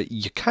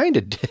 you kind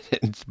of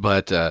didn't,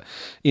 but,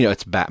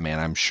 it's Batman.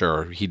 I'm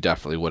sure he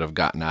definitely would have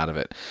gotten out of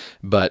it.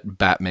 But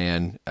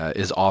Batman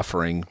is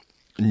offering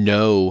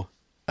no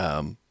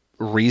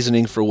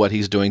reasoning for what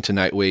he's doing to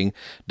Nightwing,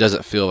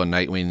 doesn't feel that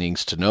Nightwing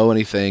needs to know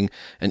anything,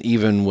 and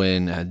even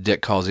when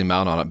Dick calls him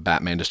out on it,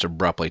 Batman just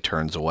abruptly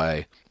turns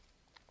away.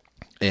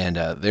 And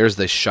there's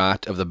the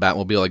shot of the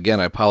Batmobile.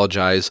 Again, I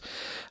apologize.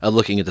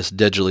 Looking at this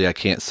digitally, I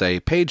can't say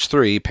page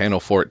 3, panel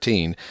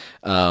 14,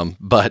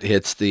 but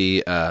it's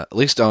the, at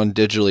least on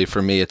digitally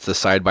for me, it's the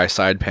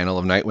side-by-side panel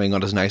of Nightwing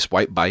on his nice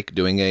white bike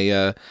doing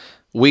a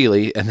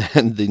wheelie, and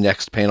then the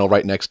next panel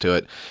right next to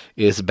it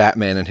is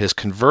Batman in his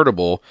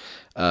convertible,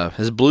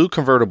 his blue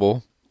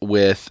convertible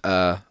with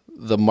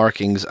the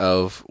markings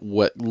of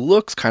what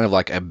looks kind of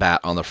like a bat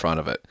on the front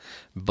of it,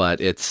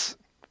 but it's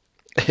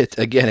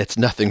It's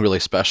nothing really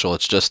special.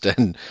 It's just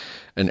an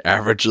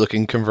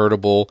average-looking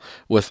convertible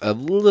with a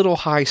little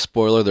high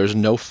spoiler. There's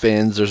no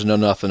fins, there's no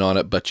nothing on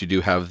it, but you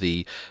do have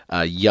the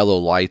yellow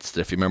lights.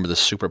 That if you remember the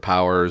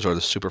Superpowers or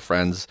the Super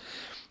Friends,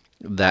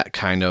 that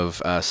kind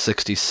of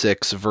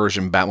 66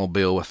 version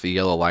Batmobile with the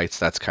yellow lights,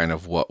 that's kind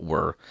of what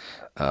we're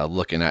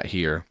looking at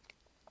here.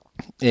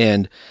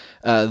 And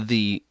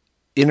the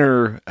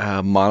inner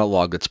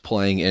monologue that's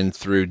playing in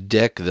through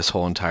Dick this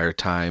whole entire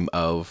time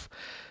of,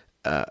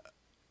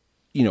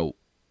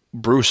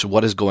 Bruce,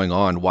 what is going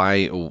on?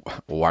 Why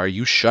are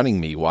you shunning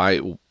me? Why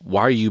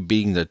are you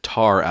beating the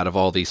tar out of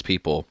all these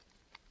people?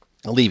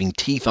 Leaving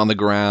teeth on the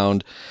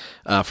ground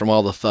from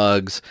all the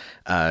thugs.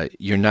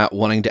 You're not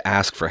wanting to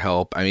ask for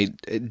help. I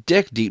mean,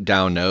 Dick deep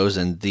down knows,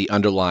 and the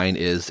underline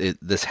is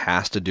this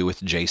has to do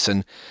with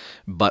Jason,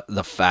 but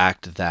the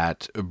fact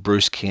that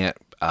Bruce can't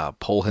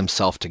pull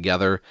himself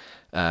together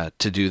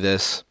to do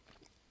this,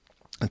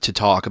 to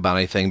talk about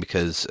anything,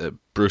 because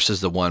Bruce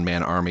is the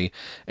one-man army,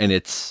 and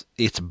it's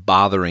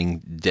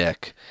bothering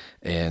Dick.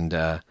 And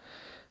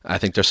I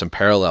think there's some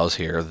parallels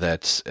here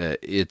that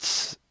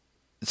it's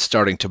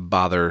starting to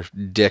bother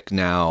Dick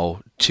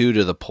now,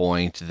 to the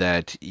point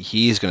that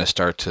he's going to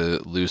start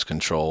to lose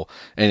control.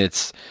 And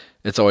it's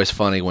always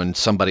funny when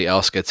somebody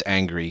else gets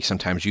angry.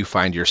 Sometimes you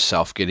find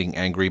yourself getting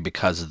angry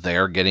because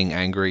they're getting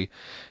angry.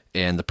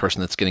 And the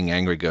person that's getting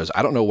angry goes,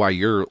 I don't know why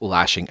you're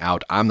lashing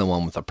out. I'm the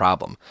one with the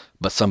problem.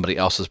 But somebody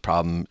else's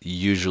problem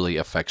usually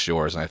affects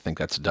yours. And I think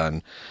that's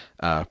done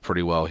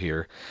pretty well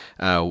here.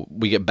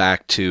 We get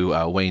back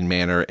to Wayne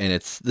Manor, and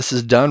this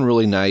is done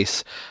really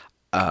nice,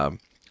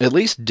 at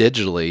least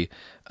digitally.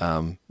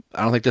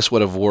 I don't think this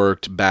would have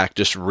worked back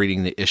just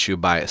reading the issue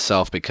by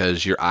itself,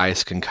 because your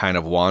eyes can kind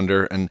of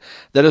wander. And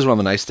that is one of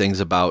the nice things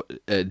about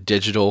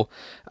digital.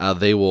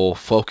 They will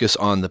focus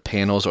on the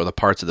panels or the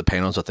parts of the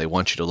panels that they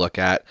want you to look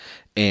at.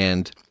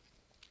 And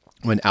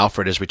when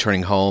Alfred is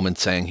returning home and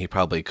saying he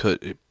probably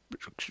could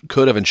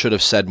have and should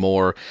have said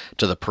more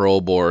to the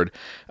parole board,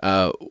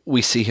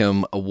 we see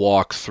him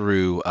walk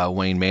through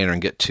Wayne Manor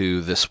and get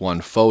to this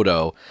one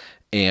photo,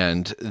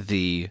 and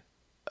the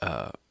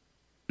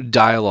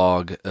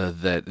dialogue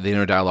the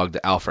inner dialogue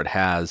that Alfred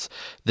has,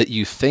 that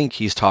you think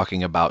he's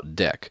talking about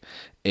Dick,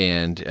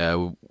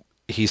 and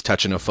he's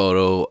touching a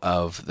photo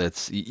of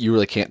you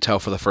really can't tell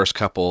for the first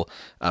couple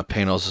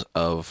panels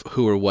of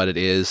who or what it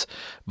is,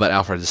 but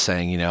Alfred is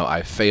saying,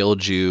 I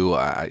failed you,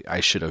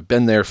 I should have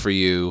been there for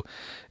you,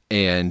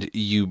 and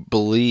you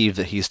believe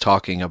that he's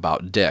talking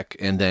about Dick,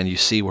 and then you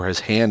see where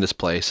his hand is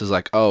placed. It's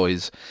like, oh,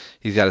 he's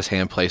got his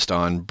hand placed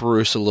on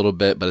Bruce a little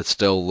bit, but it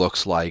still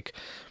looks like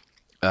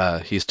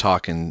he's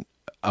talking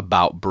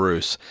about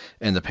Bruce,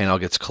 and the panel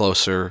gets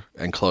closer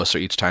and closer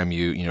each time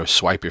you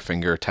swipe your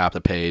finger, tap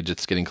the page.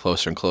 It's getting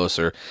closer and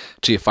closer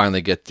till you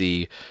finally get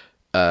the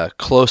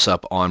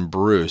close-up on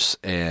Bruce.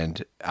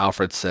 And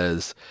Alfred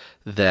says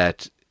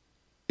that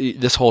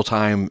this whole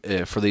time,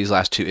 for these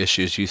last two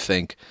issues, you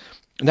think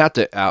not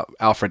that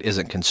Alfred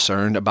isn't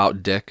concerned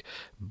about Dick,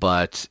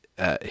 but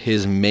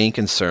his main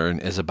concern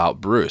is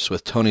about Bruce.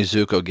 With Tony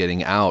Zucco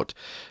getting out,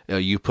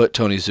 you put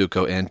Tony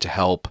Zucco in to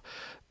help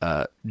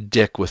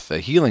Dick with the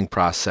healing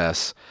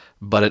process,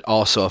 but it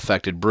also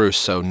affected Bruce.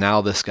 So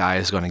now this guy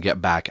is going to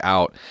get back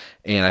out,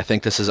 and I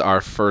think this is our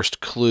first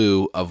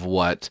clue of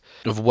what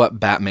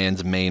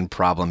Batman's main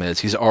problem is.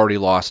 He's already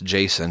lost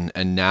Jason,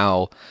 and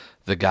now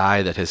the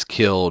guy that has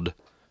killed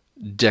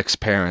Dick's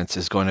parents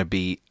is going to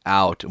be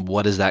out.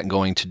 What is that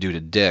going to do to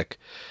Dick?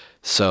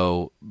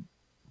 So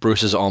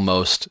Bruce is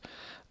almost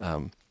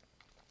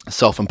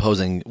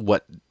self-imposing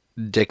what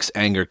Dick's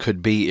anger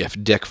could be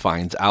if Dick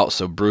finds out.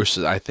 So Bruce,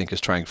 I think,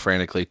 is trying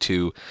frantically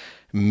to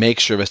make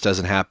sure this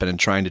doesn't happen, and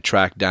trying to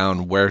track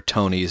down where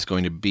Tony is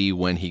going to be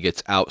when he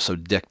gets out, so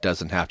Dick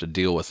doesn't have to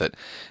deal with it.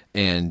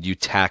 And you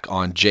tack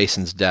on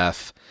Jason's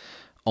death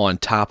on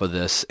top of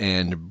this,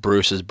 and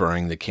Bruce is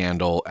burning the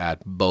candle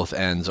at both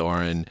ends,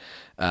 or in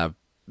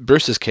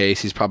Bruce's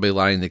case, he's probably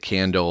lighting the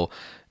candle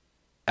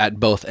at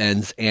both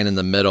ends and in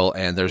the middle,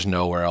 and there's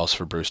nowhere else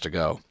for Bruce to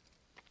go.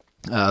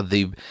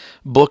 The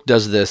book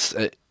does this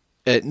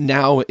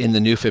now in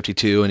the New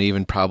 52, and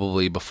even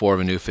probably before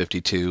the New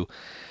 52.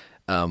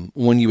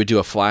 When you would do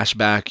a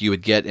flashback, you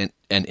would get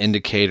an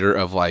indicator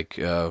of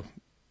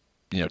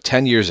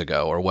 10 years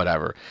ago or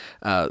whatever.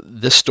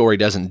 This story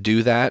doesn't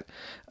do that.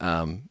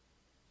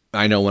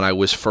 I know when I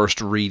was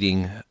first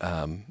reading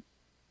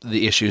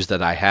the issues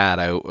that I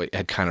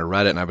had kind of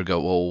read it, and I would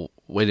go, well,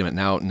 wait a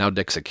minute, now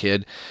Dick's a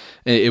kid.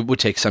 It would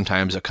take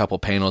sometimes a couple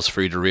panels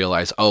for you to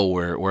realize, oh,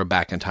 we're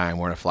back in time,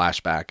 we're in a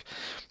flashback.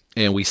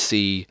 And we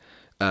see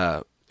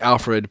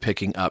Alfred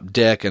picking up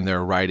Dick, and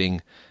they're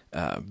riding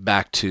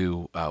back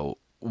to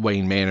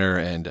Wayne Manor,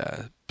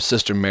 and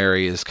Sister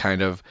Mary has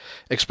kind of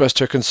expressed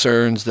her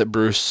concerns that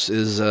Bruce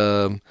is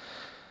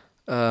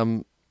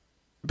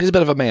he's a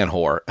bit of a man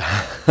whore,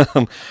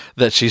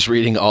 that she's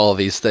reading all of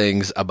these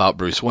things about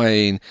Bruce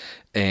Wayne,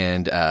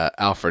 and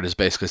Alfred is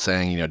basically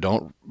saying,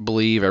 don't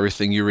believe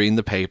everything you read in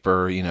the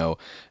paper.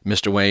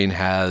 Mr. Wayne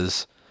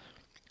has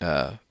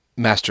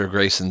Master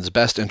Grayson's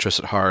best interest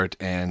at heart,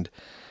 and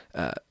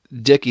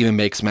Dick even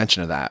makes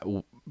mention of that,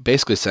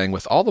 basically saying,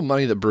 with all the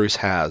money that Bruce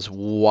has,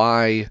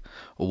 why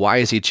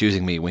is he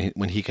choosing me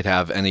when he could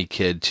have any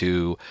kid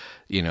to,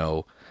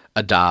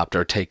 adopt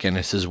or take in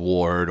as his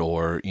ward,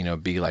 or,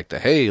 be like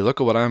hey,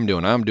 look at what I'm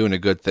doing. I'm doing a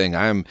good thing.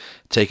 I'm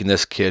taking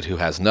this kid who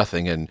has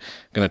nothing and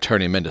going to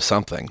turn him into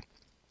something.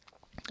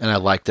 And I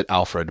like that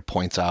Alfred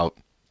points out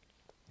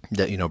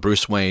that,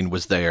 Bruce Wayne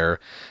was there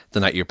the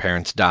night your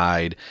parents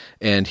died,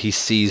 and he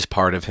sees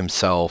part of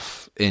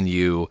himself in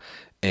you,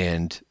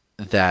 and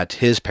that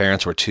his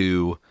parents were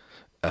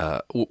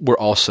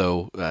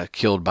also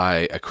killed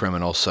by a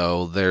criminal.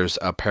 So there's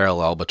a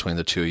parallel between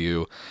the two of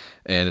you.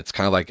 And it's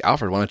kind of like,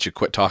 Alfred, why don't you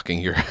quit talking?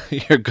 You're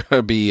going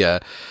to be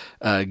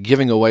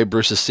giving away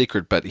Bruce's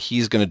secret, but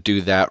he's going to do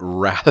that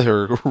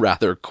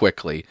rather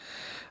quickly.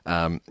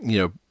 Them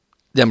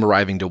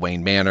arriving to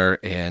Wayne Manor,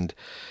 and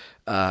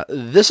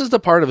this is the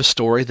part of a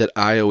story that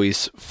I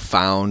always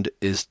found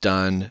is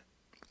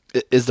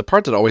the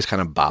part that always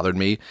kind of bothered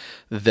me,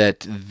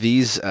 that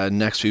these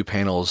next few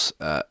panels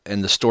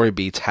and the story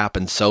beats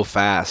happen so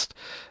fast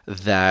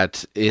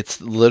that it's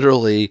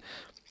literally,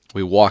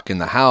 we walk in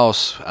the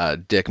house,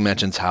 Dick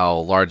mentions how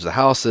large the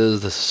house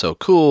is, this is so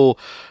cool,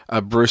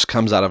 Bruce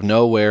comes out of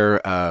nowhere,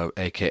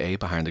 aka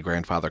behind the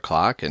grandfather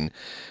clock, and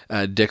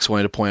Dick's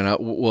wanting to point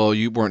out, well,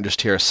 you weren't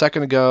just here a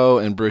second ago,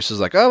 and Bruce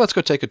is like, oh, let's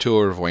go take a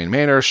tour of Wayne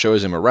Manor,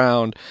 shows him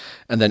around,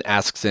 and then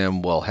asks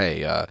him, well,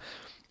 hey,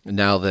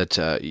 now that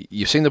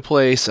you've seen the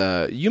place,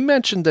 you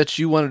mentioned that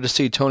you wanted to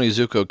see Tony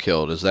Zuko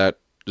killed. Is that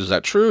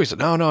true? He said,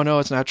 no,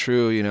 it's not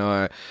true.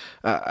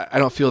 I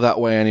don't feel that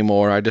way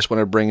anymore. I just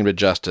want to bring him to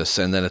justice.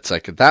 And then it's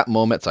like, at that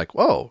moment, it's like,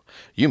 whoa,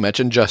 you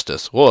mentioned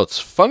justice. Well, it's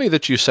funny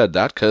that you said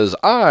that, because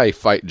I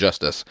fight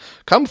justice.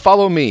 Come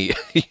follow me.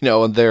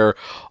 And they're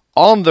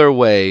on their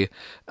way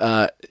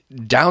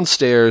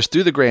downstairs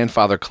through the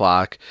grandfather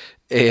clock,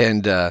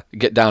 and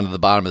get down to the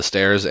bottom of the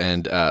stairs,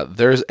 and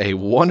there's a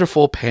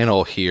wonderful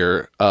panel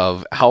here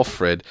of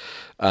Alfred.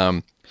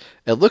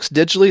 It looks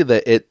digitally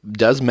that it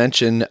does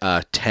mention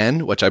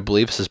 10, which I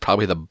believe this is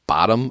probably the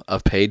bottom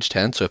of page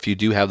 10. So if you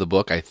do have the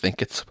book, I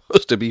think it's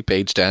supposed to be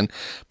page 10,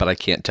 but I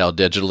can't tell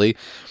digitally.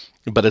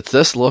 But it's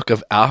this look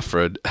of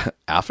Alfred,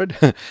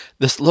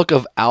 this look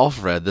of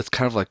Alfred that's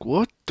kind of like,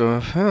 what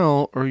the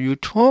hell are you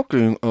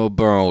talking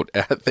about?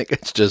 And I think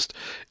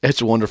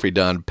it's wonderfully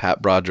done.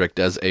 Pat Broderick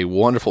does a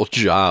wonderful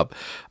job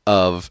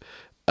of,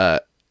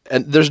 and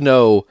there's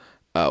no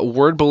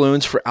word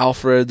balloons for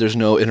Alfred. There's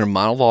no inner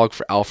monologue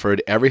for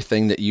Alfred.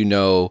 Everything that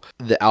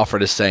that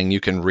Alfred is saying,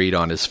 you can read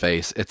on his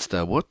face. It's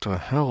the, what the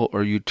hell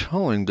are you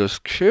telling this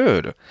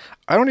kid?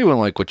 I don't even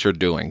like what you're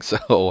doing.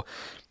 So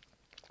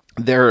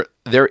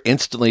they're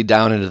instantly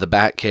down into the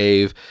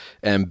Batcave,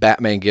 and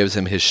Batman gives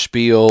him his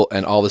spiel,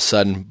 and all of a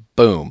sudden,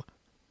 boom,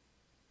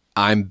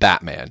 I'm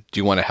Batman. Do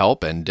you want to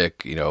help? And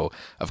Dick,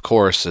 of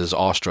course, is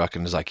awestruck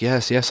and is like,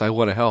 yes, I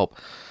want to help.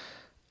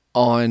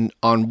 On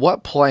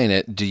what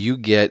planet do you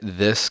get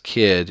this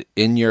kid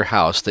in your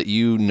house that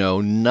you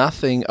know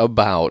nothing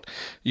about?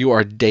 You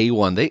are day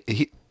one.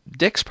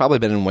 Dick's probably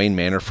been in Wayne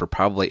Manor for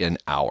probably an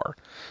hour,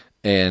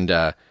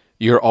 and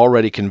you're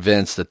already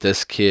convinced that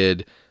this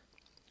kid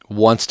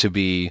wants to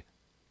be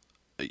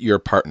your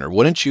partner.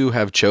 Wouldn't you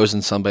have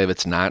chosen somebody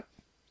that's not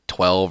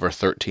 12 or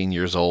 13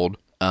 years old?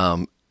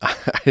 I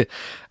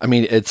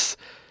mean, it's,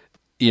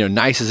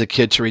 nice as a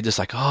kid to read this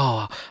like,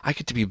 oh, I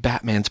get to be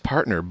Batman's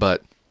partner.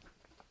 But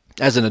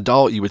as an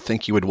adult, you would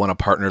think you would want a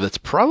partner that's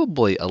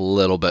probably a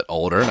little bit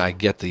older. And I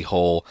get the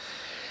whole,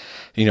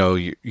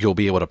 you'll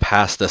be able to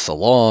pass this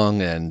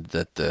along, and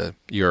that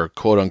your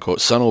quote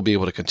unquote son will be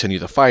able to continue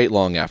the fight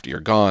long after you're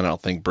gone. I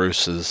don't think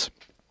Bruce is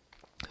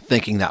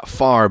thinking that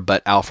far,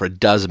 but Alfred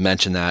does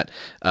mention that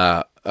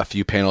a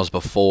few panels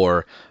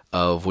before,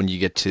 of when you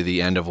get to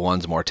the end of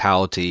one's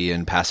mortality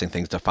and passing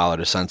things to father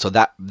to son. So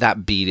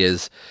that beat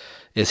is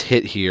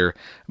hit here,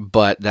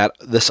 but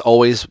this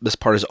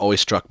part has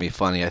always struck me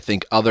funny. I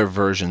think other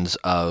versions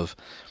of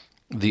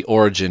the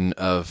origin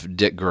of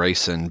Dick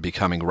Grayson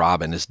becoming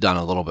Robin is done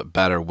a little bit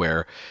better,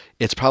 where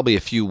it's probably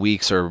a few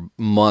weeks or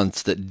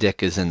months that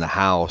Dick is in the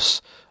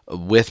house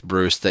with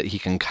Bruce, that he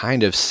can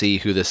kind of see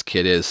who this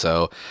kid is.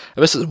 So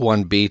this is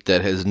one beat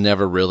that has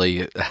never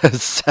really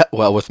set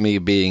well with me,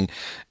 being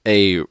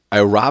a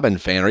Robin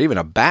fan or even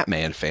a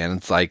Batman fan.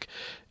 It's like,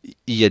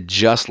 you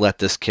just let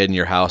this kid in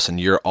your house and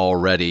you're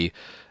already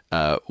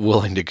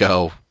willing to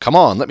go, come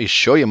on, let me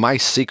show you my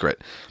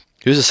secret.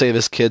 Who's to say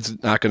this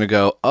kid's not going to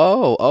go,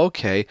 oh,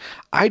 okay,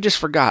 I just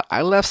forgot.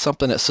 I left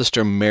something at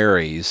Sister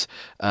Mary's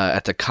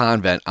at the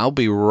convent. I'll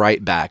be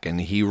right back. And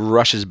he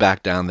rushes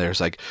back down there. It's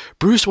like,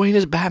 Bruce Wayne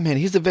is Batman.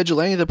 He's the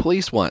vigilante the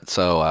police want.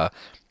 So I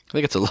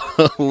think it's a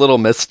little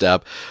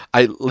misstep.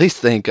 I at least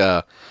think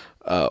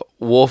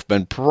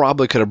Wolfman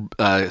probably could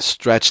have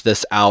stretched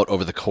this out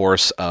over the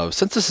course of,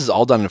 since this is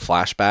all done in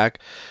flashback,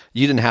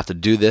 you didn't have to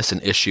do this in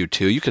issue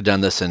 2. You could have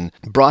done this and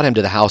brought him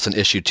to the house in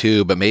issue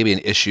 2, but maybe in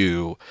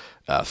issue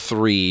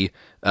 3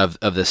 of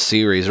the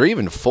series, or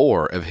even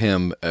 4 of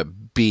him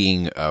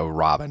being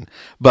Robin.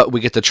 But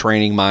we get the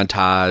training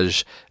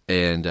montage,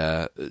 and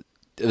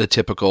the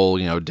typical,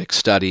 Dick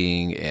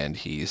studying, and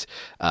he's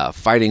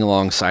fighting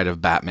alongside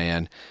of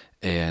Batman,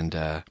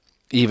 and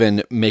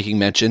even making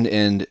mention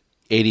in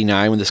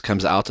 '89 when this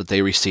comes out that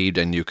they received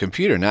a new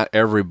computer. Not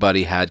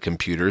everybody had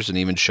computers, and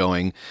even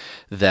showing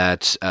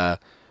that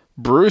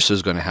Bruce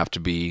is going to have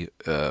to be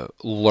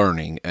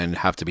learning and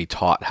have to be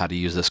taught how to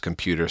use this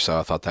computer. So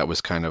I thought that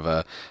was kind of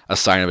a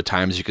sign of the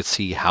times. You could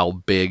see how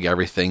big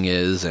everything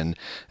is, and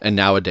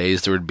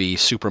nowadays there would be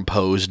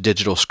superimposed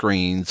digital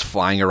screens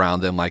flying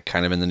around them, like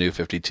kind of in the New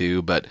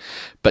 52, but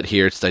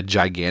here it's the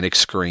gigantic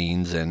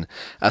screens. And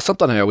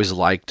something I always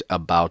liked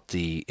about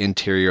the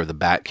interior of the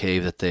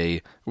Batcave, that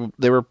they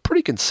were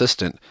pretty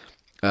consistent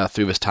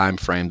through this time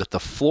frame, that the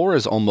floor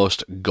is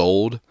almost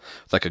gold,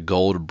 like a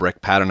gold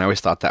brick pattern. I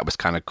always thought that was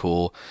kind of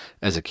cool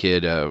as a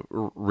kid,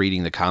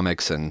 reading the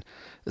comics and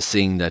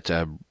seeing that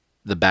the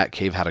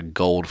Batcave had a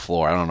gold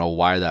floor. I don't know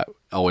why that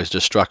always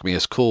just struck me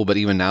as cool, but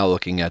even now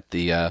looking at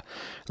the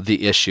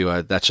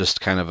issue, that's just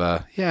kind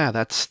of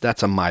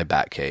that's a my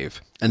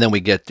Batcave. And then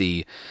we get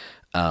the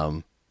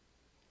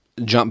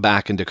jump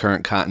back into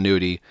current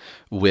continuity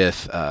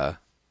with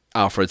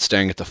Alfred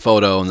staring at the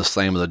photo and the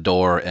slam of the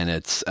door, and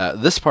it's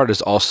this part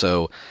is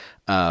also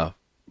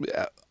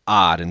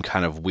odd and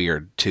kind of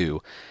weird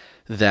too.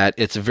 That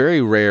it's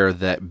very rare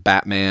that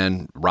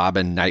Batman,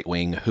 Robin,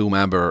 Nightwing,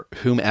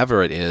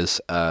 whomever it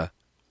is,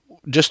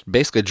 just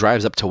basically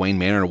drives up to Wayne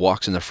Manor and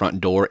walks in the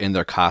front door in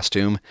their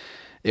costume.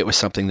 It was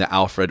something that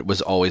Alfred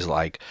was always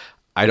like,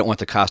 I don't want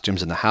the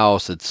costumes in the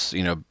house. It's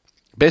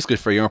basically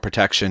for your own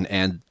protection,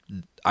 and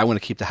I want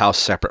to keep the house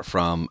separate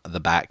from the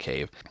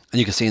Batcave. And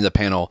you can see in the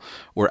panel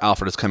where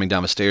Alfred is coming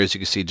down the stairs, you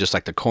can see just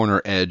like the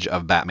corner edge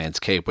of Batman's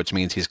cape, which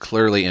means he's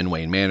clearly in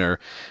Wayne Manor,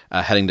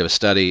 heading to his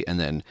study. And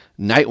then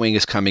Nightwing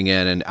is coming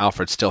in, and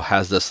Alfred still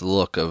has this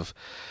look of,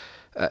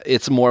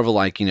 it's more of a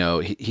like,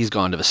 he's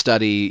gone to the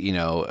study,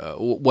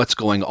 what's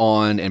going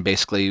on, and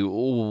basically,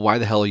 why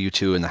the hell are you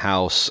two in the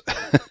house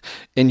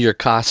in your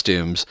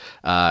costumes?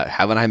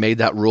 Haven't I made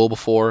that rule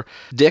before?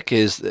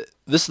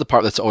 This is the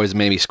part that's always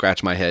made me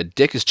scratch my head.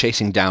 Dick is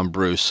chasing down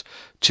Bruce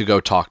to go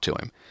talk to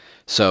him.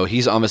 So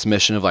he's on this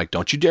mission of like,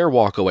 don't you dare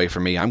walk away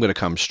from me. I'm going to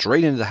come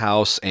straight into the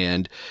house,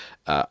 and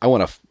I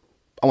want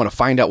to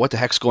find out what the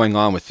heck's going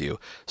on with you.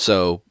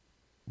 So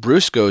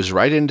Bruce goes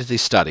right into the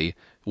study,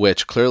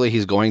 which clearly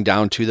he's going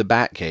down to the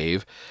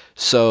Batcave.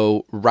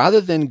 So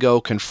rather than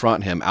go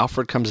confront him,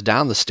 Alfred comes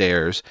down the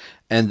stairs,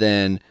 and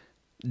then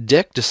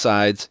Dick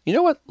decides, you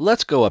know what,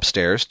 let's go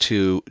upstairs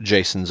to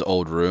Jason's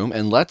old room,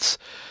 and let's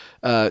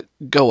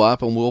go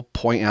up and we'll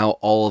point out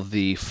all of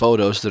the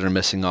photos that are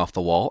missing off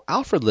the wall.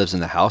 Alfred lives in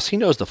the house. He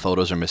knows the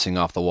photos are missing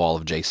off the wall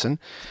of Jason.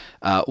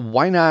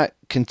 Why not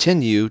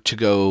continue to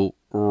go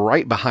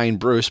right behind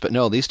Bruce? But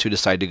no, these two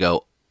decide to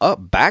go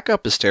back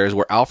up the stairs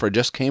where Alfred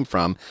just came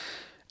from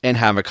and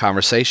have a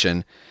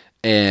conversation.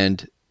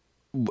 And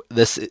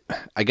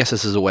I guess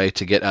this is a way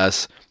to get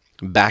us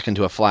back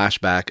into a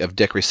flashback of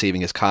Dick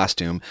receiving his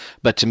costume.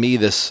 But to me,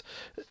 this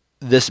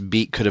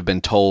beat could have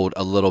been told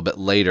a little bit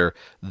later,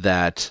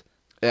 that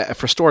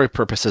for story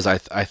purposes, I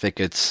think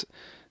I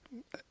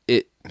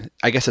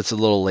guess it's a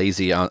little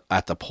lazy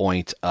at the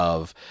point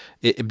of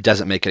it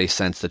doesn't make any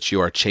sense that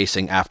you are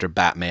chasing after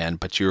Batman,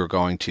 but you're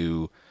going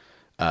to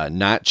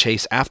not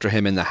chase after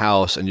him in the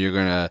house, and you're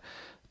going to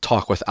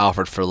talk with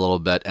Alfred for a little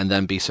bit and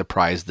then be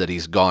surprised that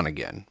he's gone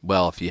again.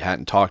 Well, if you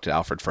hadn't talked to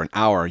Alfred for an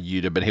hour,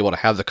 you'd have been able to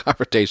have the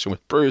confrontation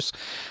with Bruce.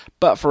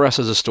 But for us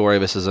as a story,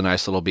 this is a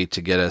nice little beat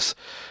to get us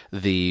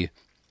the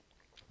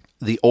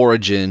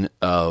origin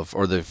of,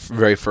 or the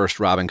very first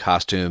Robin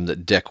costume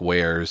that Dick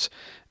wears,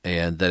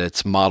 and that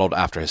it's modeled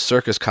after his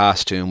circus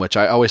costume, which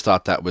I always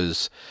thought that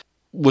was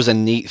a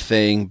neat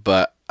thing.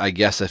 But I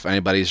guess if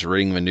anybody's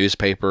reading the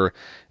newspaper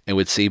and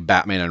would see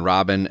Batman and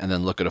Robin and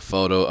then look at a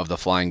photo of the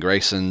Flying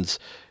Graysons,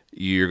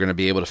 you're going to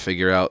be able to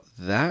figure out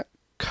that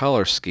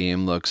color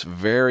scheme looks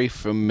very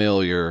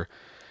familiar.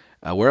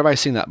 Where have I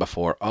seen that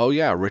before? Oh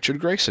yeah, Richard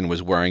Grayson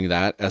was wearing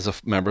that as a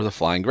member of the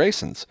Flying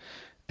Graysons.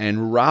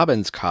 And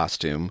Robin's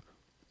costume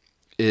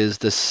is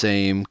the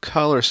same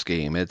color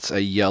scheme. It's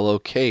a yellow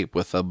cape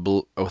with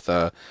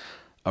a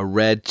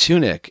red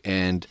tunic,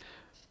 and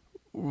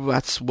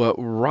that's what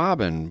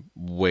Robin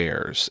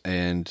wears.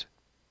 And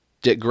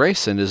Dick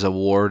Grayson is a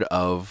ward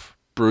of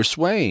Bruce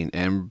Wayne,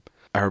 and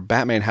our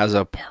Batman has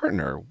a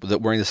partner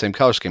that wearing the same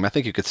color scheme. I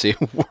think you could see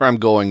where I'm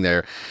going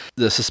there.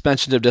 The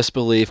suspension of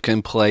disbelief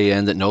can play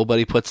in that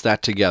nobody puts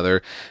that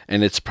together,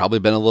 and it's probably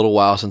been a little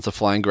while since the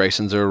Flying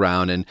Graysons are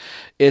around, and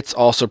it's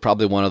also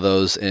probably one of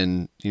those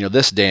in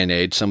this day and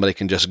age, somebody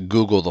can just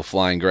Google the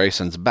Flying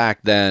Graysons.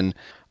 Back then,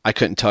 I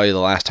couldn't tell you the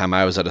last time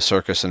I was at a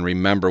circus and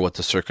remember what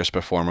the circus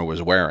performer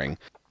was wearing.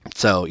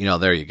 So,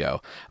 there you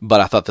go.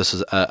 But I thought this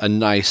is a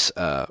nice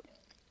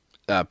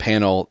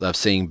panel of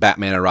seeing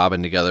Batman and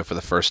Robin together for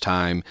the first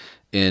time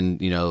in,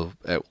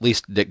 at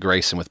least Dick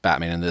Grayson with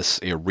Batman in this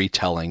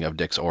retelling of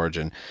Dick's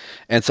origin.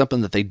 And something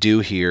that they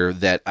do here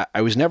that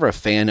I was never a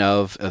fan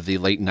of the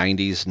late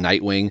 90s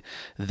Nightwing,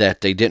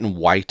 that they didn't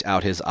white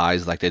out his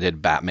eyes like they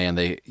did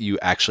Batman. You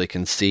actually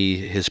can see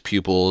his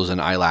pupils and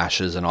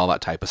eyelashes and all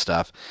that type of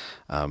stuff.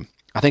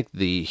 I think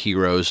the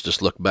heroes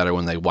just look better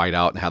when they white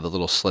out and have the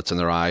little slits in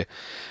their eye.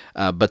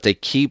 But they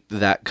keep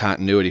that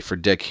continuity for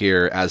Dick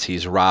here as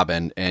he's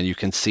Robin, and you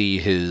can see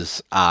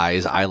his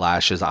eyes,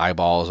 eyelashes,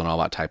 eyeballs, and all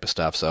that type of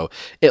stuff. So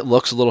it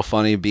looks a little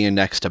funny being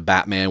next to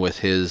Batman with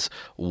his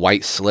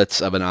white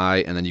slits of an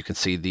eye, and then you can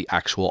see the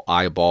actual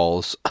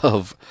eyeballs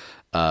of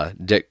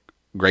Dick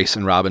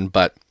Grayson Robin.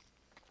 But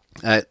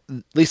at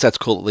least that's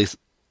cool. At least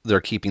they're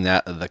keeping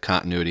that the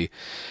continuity.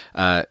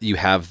 You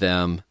have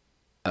them,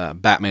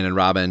 Batman and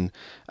Robin,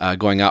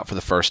 going out for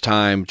the first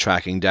time,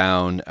 tracking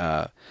down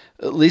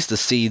at least the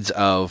seeds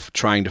of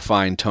trying to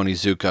find Tony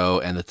Zuko,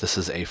 and that this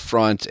is a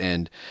front,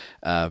 and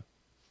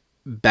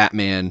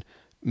Batman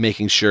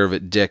making sure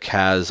that Dick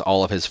has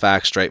all of his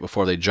facts straight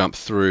before they jump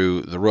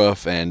through the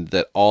roof, and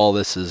that all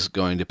this is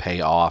going to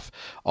pay off.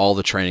 All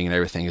the training and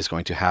everything is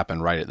going to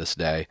happen right at this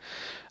day.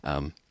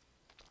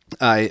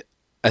 I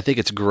think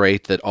it's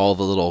great that all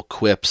the little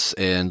quips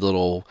and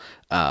little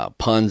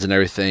puns and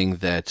everything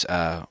that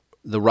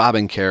the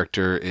Robin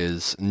character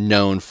is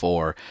known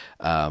for.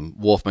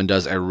 Wolfman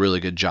does a really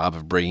good job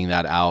of bringing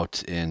that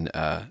out in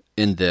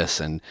this,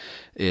 and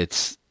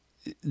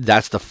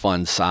that's the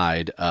fun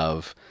side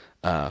of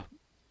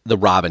the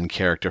Robin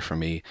character for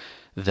me.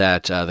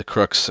 That the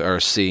Crooks are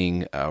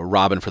seeing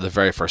Robin for the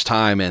very first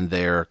time, and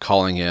they're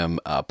calling him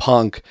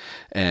Punk.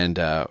 And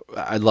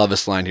I love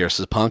this line here. It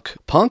says,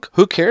 Punk?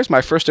 Who cares?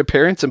 My first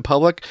appearance in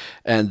public?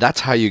 And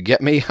that's how you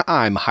get me?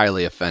 I'm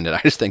highly offended.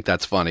 I just think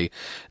that's funny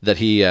that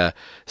he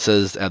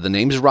says the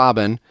name's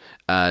Robin.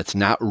 It's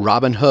not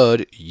Robin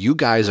Hood. You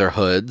guys are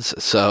hoods.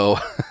 So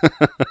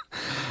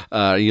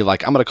you're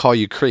like, I'm going to call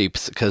you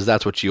creeps, because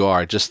that's what you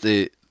are. Just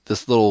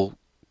this little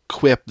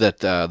quip that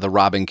the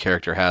Robin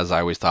character has, I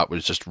always thought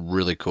was just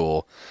really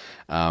cool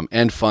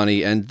and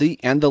funny, and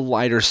the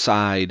lighter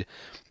side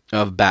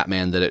of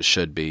Batman that it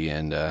should be.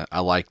 And I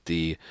like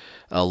the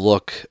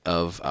look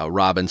of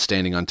Robin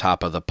standing on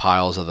top of the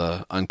piles of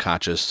the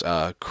unconscious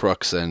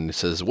crooks, and it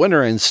says,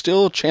 "Winner and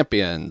still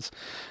champions."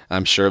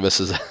 I'm sure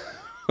this is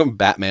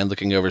Batman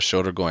looking over his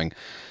shoulder going,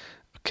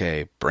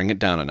 "Okay, bring it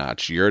down a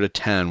notch. You're at a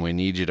 10. We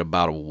need you to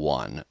about a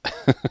 1."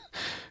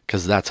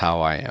 Because that's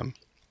how I am.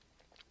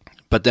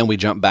 But then we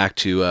jump back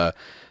to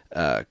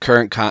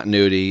current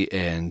continuity,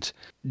 and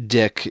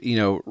Dick,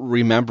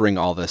 remembering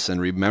all this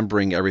and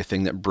remembering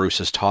everything that Bruce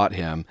has taught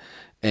him,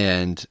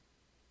 and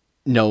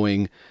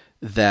knowing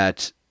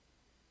that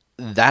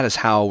that is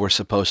how we're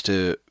supposed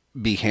to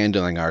be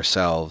handling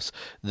ourselves,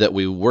 that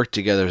we worked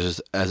together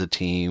as a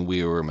team.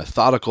 We were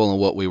methodical in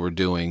what we were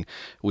doing.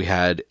 We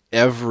had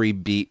every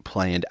beat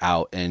planned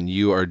out, and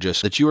you are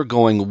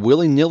going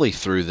willy-nilly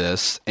through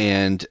this,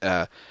 and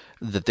that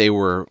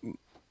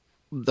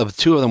the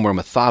two of them were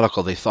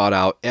methodical. They thought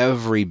out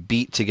every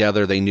beat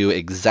together. They knew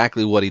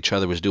exactly what each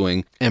other was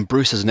doing. And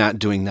Bruce is not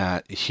doing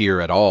that here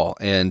at all.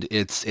 And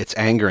it's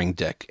angering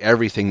Dick.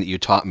 Everything that you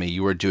taught me,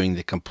 you were doing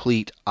the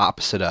complete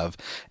opposite of,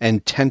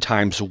 and 10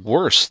 times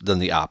worse than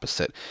the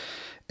opposite.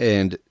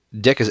 And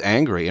Dick is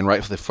angry and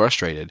rightfully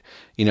frustrated.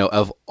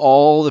 Of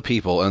all the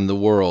people in the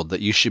world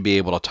that you should be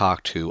able to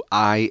talk to,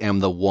 I am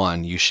the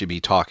one you should be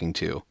talking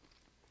to.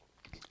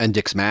 And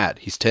Dick's mad.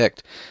 He's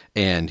ticked.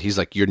 And he's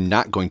like, "You're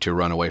not going to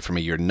run away from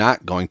me. You're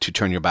not going to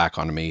turn your back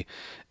on me.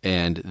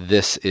 And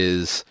this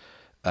is,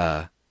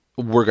 we're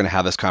going to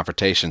have this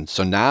confrontation."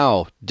 So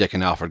now Dick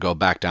and Alfred go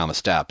back down the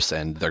steps,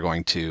 and they're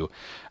going to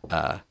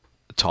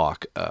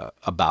talk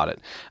about it.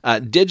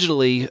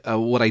 Digitally,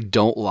 what I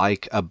don't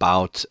like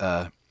about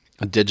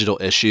digital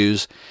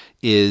issues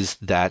is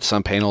that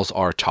some panels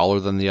are taller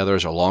than the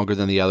others or longer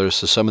than the others.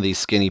 So some of these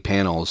skinny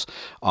panels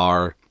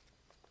are,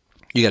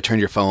 you got to turn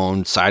your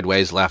phone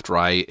sideways, left,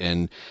 right,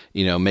 and,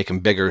 make them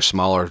bigger,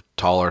 smaller,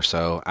 taller.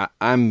 So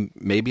I'm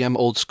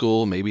old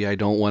school. Maybe I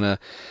don't want to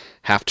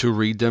have to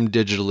read them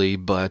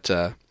digitally, but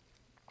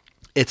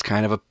it's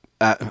kind of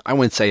I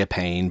wouldn't say a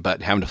pain,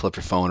 but having to flip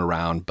your phone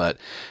around. But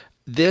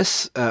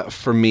this,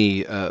 for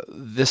me,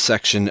 this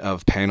section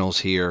of panels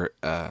here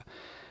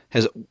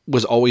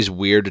was always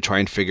weird to try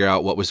and figure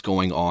out what was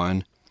going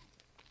on.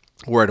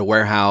 We're at a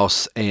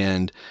warehouse,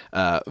 and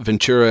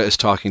Ventura is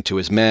talking to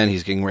his men.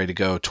 He's getting ready to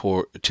go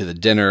to the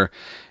dinner,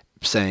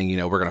 saying,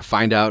 we're going to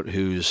find out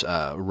who's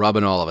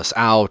rubbing all of us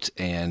out,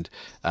 and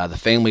the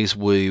families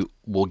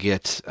will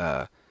get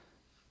to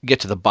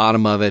the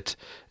bottom of it,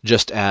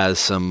 just as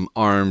some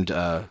armed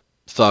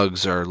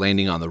thugs are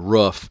landing on the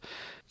roof.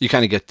 You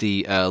kind of get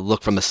the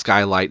look from the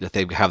skylight that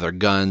they have their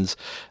guns,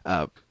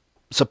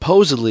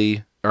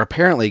 supposedly or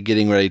apparently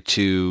getting ready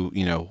to,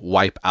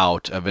 wipe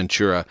out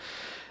Ventura.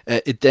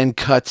 It then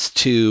cuts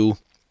to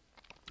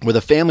where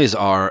the families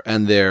are,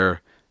 and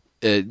they're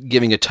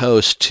giving a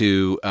toast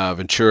to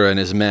Ventura and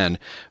his men,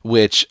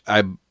 which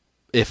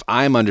if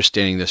I'm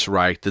understanding this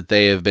right, that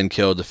they have been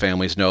killed, the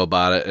families know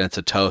about it, and it's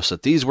a toast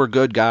that these were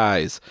good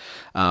guys.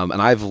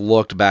 And I've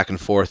looked back and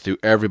forth through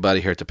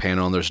everybody here at the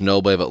panel, and there's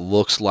nobody that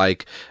looks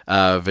like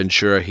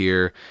Ventura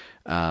here.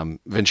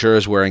 Ventura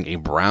is wearing a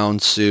brown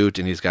suit,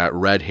 and he's got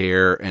red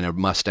hair and a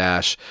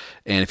mustache.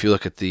 And if you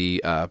look at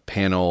the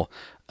panel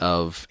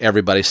of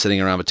everybody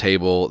sitting around a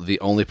table. The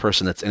only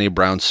person that's in a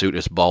brown suit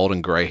is bald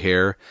and gray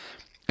hair.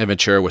 And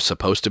Ventura was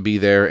supposed to be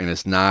there and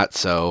is not.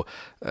 So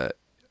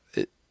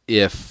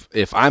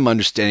if I'm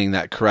understanding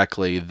that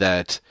correctly,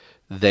 that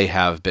they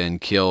have been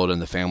killed and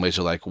the families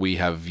are like, we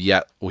have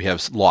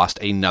lost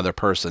another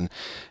person.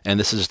 And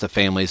this is just the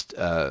families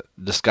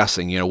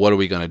discussing, what are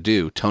we going to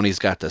do? Tony's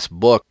got this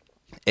book,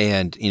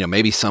 and,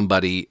 maybe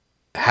somebody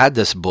had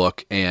this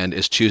book and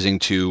is choosing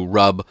to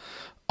rub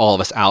all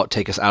of us out,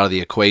 take us out of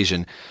the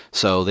equation.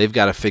 So they've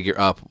got to figure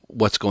out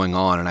what's going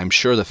on. And I'm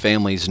sure the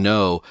families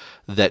know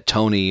that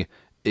Tony,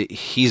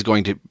 he's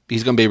going to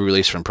be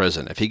released from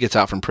prison. If he gets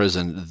out from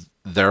prison,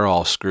 they're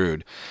all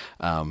screwed.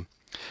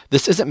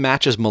 This isn't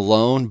Matches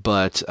Malone,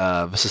 but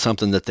this is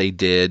something that they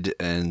did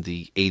in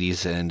the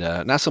 80s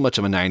and not so much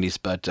of the 90s,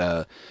 but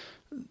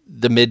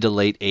the mid to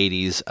late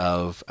 80s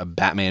of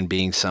Batman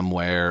being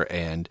somewhere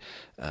and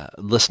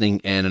listening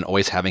in and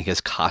always having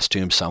his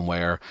costume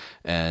somewhere,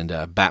 and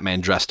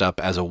Batman dressed up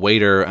as a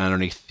waiter.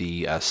 Underneath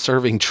the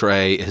serving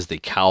tray is the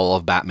cowl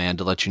of Batman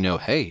to let you know,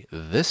 hey,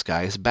 this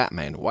guy is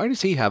Batman. Why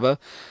does he have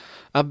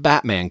a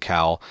Batman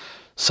cowl?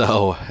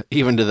 So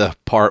even to the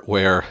part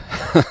where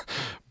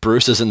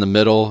Bruce is in the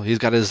middle, he's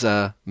got his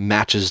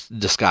Matches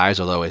disguise,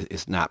 although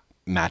it's not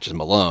Matches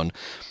Malone.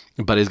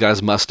 But he's got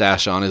his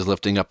mustache on, he's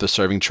lifting up the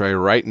serving tray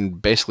right in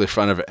basically in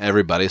front of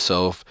everybody.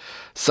 So if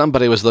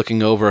somebody was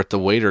looking over at the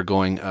waiter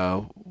going,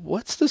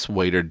 what's this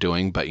waiter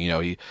doing? But,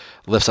 he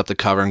lifts up the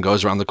cover and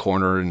goes around the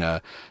corner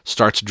and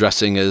starts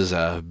dressing as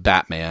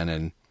Batman.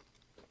 And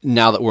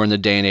now that we're in the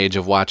day and age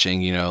of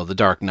watching, The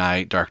Dark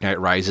Knight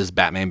Rises,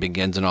 Batman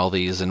Begins, and all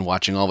these, and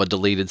watching all the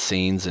deleted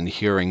scenes and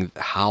hearing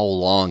how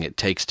long it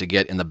takes to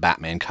get in the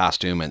Batman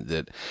costume, and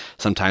that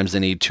sometimes they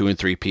need 2 and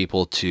 3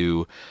 people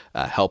to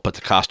help put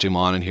the costume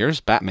on. And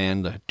here's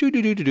Batman,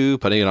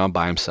 putting it on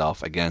by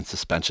himself. Again,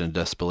 suspension of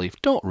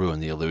disbelief. Don't ruin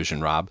the illusion,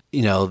 Rob.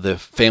 The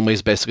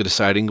family's basically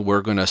deciding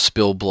we're going to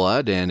spill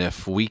blood, and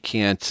if we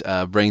can't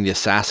bring the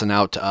assassin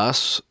out to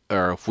us,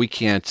 or if we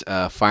can't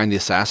find the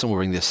assassin, we'll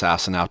bring the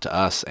assassin out to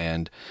us.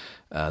 And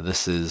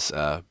this is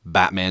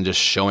Batman just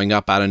showing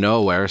up out of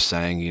nowhere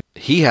saying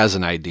he has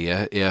an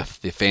idea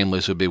if the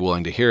families would be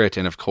willing to hear it.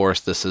 And of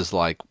course, this is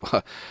like,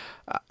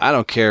 I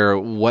don't care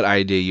what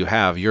idea you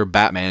have. You're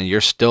Batman. You're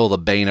still the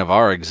bane of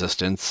our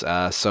existence.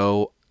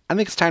 So I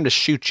think it's time to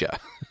shoot you.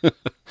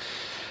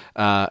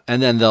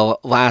 And then the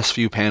last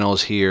few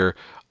panels here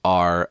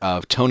are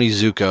of Tony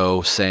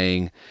Zuko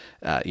saying,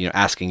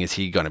 asking, is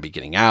he going to be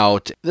getting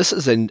out? This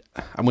is I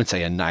wouldn't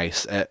say a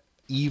nice,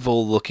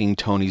 evil-looking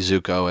Tony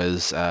Zuko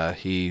as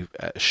he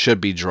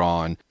should be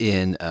drawn.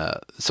 In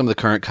some of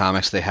the current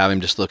comics, they have him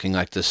just looking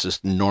like this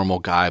just normal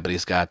guy, but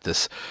he's got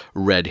this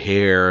red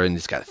hair, and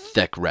he's got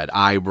thick red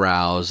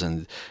eyebrows,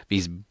 and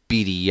these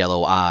beady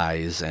yellow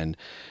eyes, and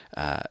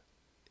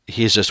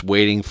he's just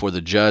waiting for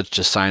the judge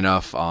to sign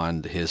off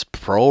on his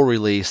parole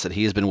release that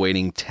he has been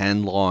waiting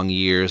 10 long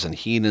years, and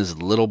he and his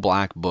little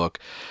black book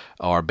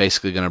are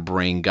basically going to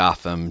bring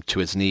Gotham to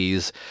its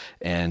knees,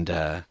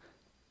 and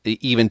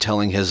even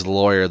telling his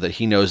lawyer that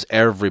he knows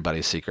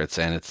everybody's secrets,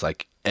 and it's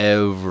like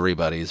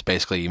everybody's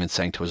basically even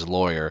saying to his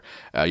lawyer,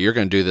 you're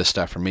going to do this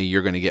stuff for me,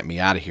 you're going to get me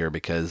out of here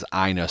because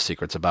I know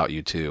secrets about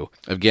you too.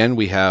 Again,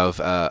 we have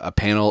a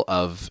panel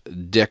of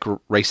Dick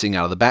racing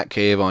out of the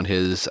Batcave on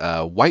his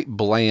white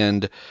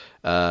bland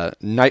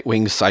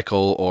Nightwing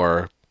cycle,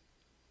 or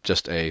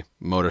just a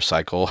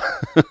motorcycle.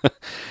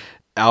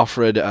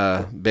 Alfred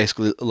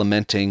basically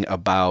lamenting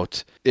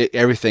about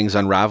everything's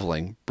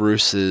unraveling.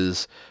 Bruce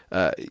is...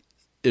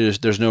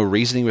 there's no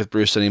reasoning with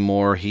Bruce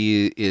anymore.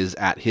 He is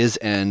at his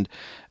end.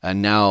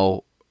 And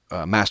now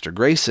Master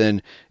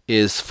Grayson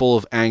is full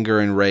of anger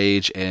and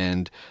rage,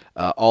 and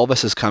all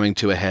this is coming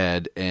to a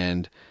head,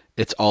 and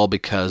it's all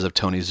because of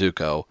Tony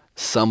Zuko.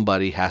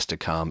 Somebody has to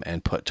come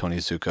and put Tony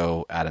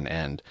Zuko at an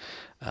end.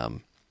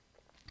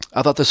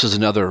 I thought this was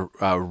another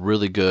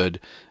really good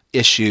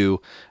issue.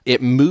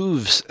 It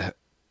moves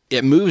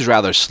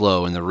rather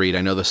slow in the read.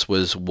 I know this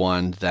was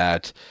one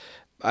that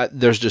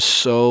there's just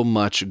so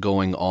much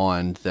going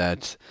on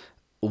that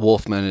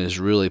Wolfman is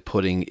really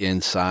putting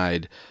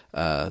inside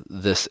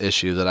this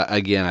issue that,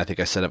 I think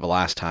I said it the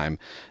last time,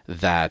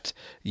 that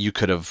you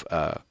could have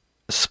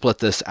split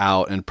this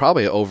out and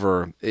probably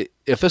over,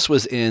 if this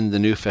was in the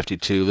New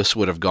 52, this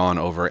would have gone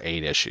over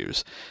 8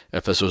 issues.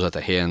 If this was at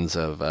the hands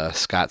of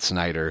Scott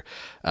Snyder,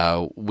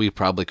 we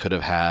probably could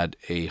have had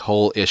a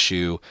whole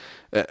issue.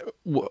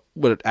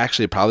 What it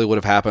actually probably would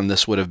have happened,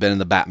 this would have been in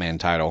the Batman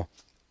title,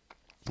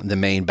 the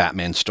main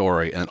Batman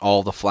story, and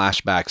all the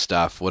flashback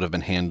stuff would have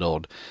been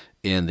handled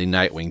in the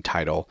Nightwing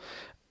title.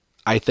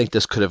 I think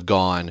this could have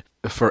gone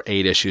for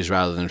 8 issues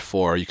rather than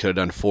 4. You could have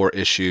done 4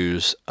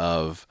 issues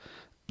of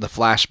the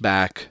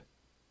flashback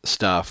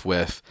stuff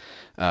with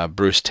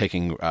Bruce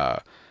taking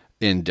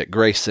in Dick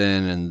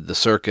Grayson and the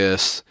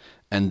circus,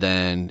 and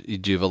then you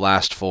do the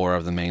last 4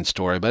 of the main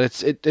story.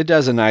 But it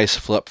does a nice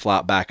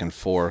flip-flop back and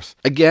forth.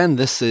 Again,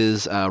 this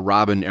is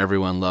Robin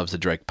Everyone Loves the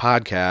Drake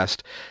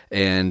podcast,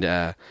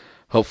 and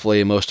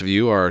hopefully most of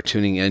you are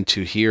tuning in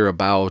to hear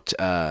about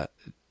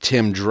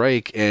Tim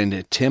Drake,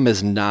 and Tim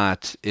is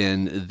not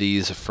in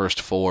these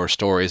first 4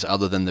 stories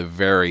other than the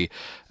very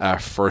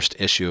first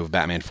issue of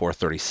Batman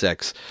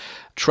 436.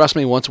 Trust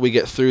me, once we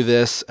get through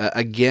this,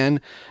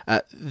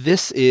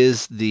 this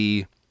is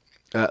the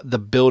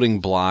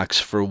building blocks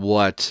for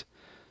what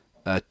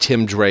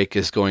Tim Drake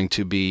is going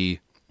to be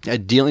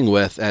dealing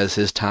with as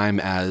his time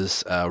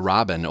as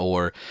Robin,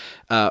 or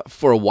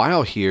for a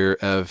while here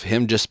of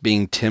him just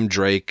being Tim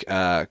Drake,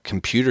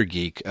 computer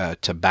geek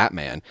to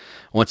Batman.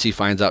 Once he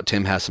finds out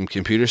Tim has some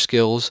computer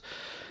skills,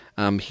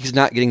 he's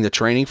not getting the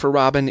training for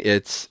Robin.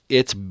 It's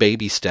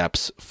baby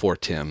steps for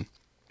Tim.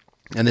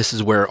 And this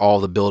is where all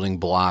the building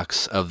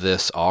blocks of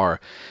this are.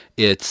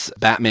 It's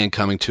Batman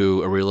coming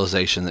to a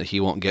realization that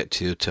he won't get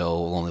to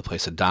till Lonely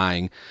Place of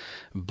Dying,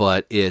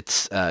 but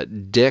it's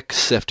Dick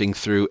sifting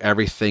through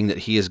everything that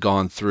he has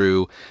gone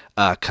through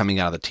coming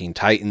out of the Teen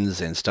Titans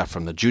and stuff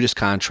from the Judas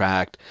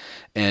contract,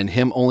 and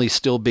him only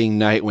still being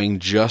Nightwing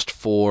just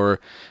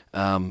for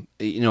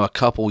a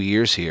couple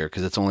years here,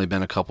 because it's only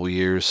been a couple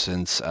years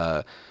since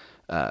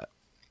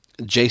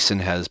Jason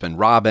has been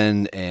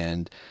Robin,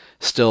 and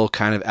still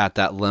kind of at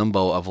that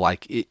limbo of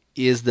like,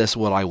 is this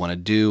what I want to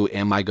do?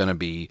 Am I going to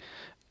be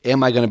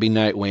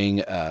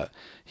Nightwing?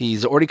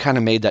 He's already kind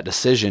of made that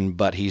decision,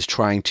 but he's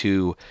trying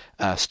to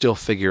still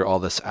figure all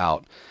this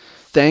out.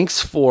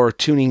 Thanks for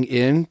tuning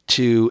in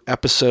to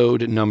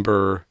episode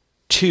number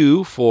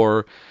 2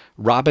 for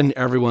Robin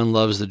Everyone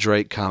Loves the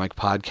Drake comic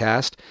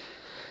podcast.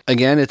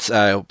 Again,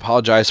 I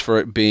apologize for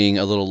it being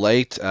a little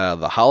late.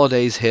 The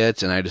holidays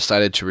hit, and I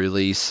decided to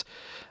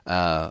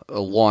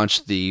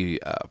launch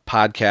the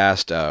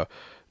podcast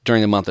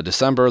during the month of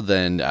December.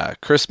 Then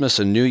Christmas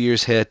and New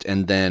Year's hit,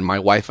 and then my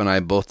wife and I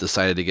both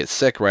decided to get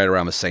sick right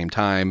around the same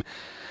time.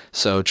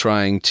 So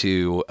trying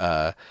to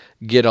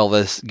get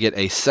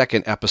a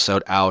second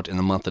episode out in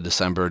the month of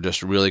December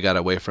just really got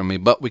away from me.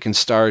 But we can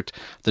start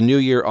the new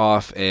year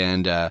off,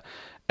 and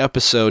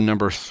episode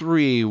number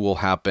 3 will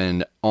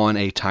happen on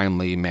a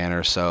timely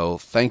manner. So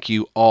thank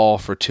you all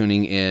for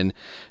tuning in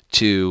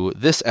to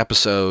this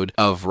episode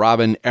of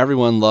Robin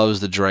Everyone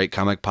Loves the Drake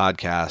comic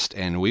podcast,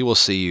 and we will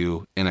see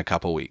you in a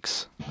couple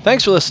weeks.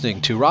 Thanks for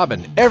listening to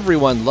Robin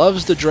Everyone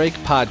Loves the Drake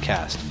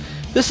podcast.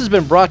 This has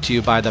been brought to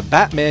you by the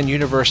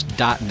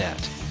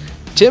BatmanUniverse.net.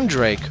 Tim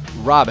Drake,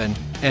 Robin,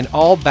 and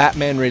all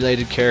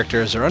Batman-related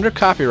characters are under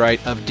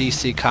copyright of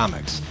DC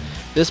Comics.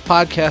 This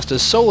podcast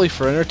is solely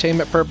for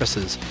entertainment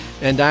purposes,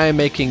 and I am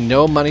making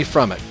no money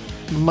from it,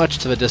 much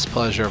to the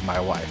displeasure of my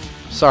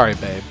wife. Sorry,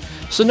 babe.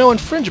 So no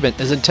infringement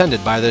is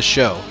intended by this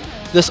show.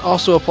 This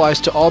also applies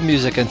to all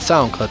music and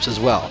sound clips as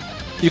well.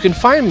 You can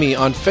find me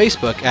on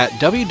Facebook at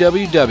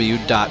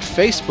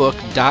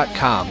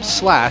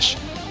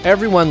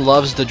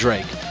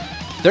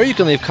www.facebook.com/everyonelovesthedrake. There you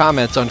can leave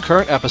comments on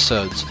current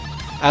episodes,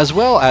 as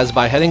well as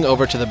by heading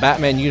over to the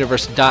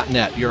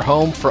BatmanUniverse.net, your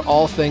home for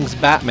all things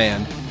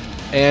Batman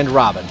and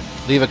Robin.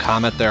 Leave a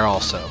comment there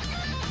also.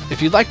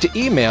 If you'd like to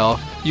email,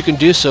 you can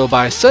do so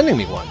by sending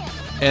me one,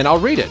 and I'll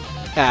read it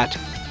at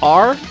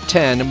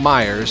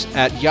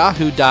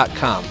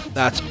r10myers@yahoo.com.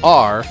 That's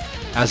R,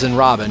 as in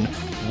Robin,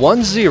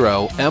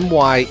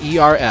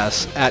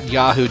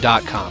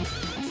 10myers@yahoo.com.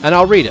 And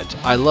I'll read it.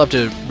 I love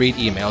to read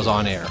emails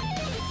on air.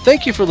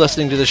 Thank you for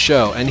listening to the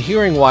show and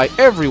hearing why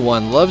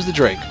everyone loves the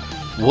Drake.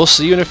 We'll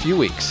see you in a few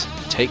weeks.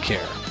 Take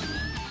care.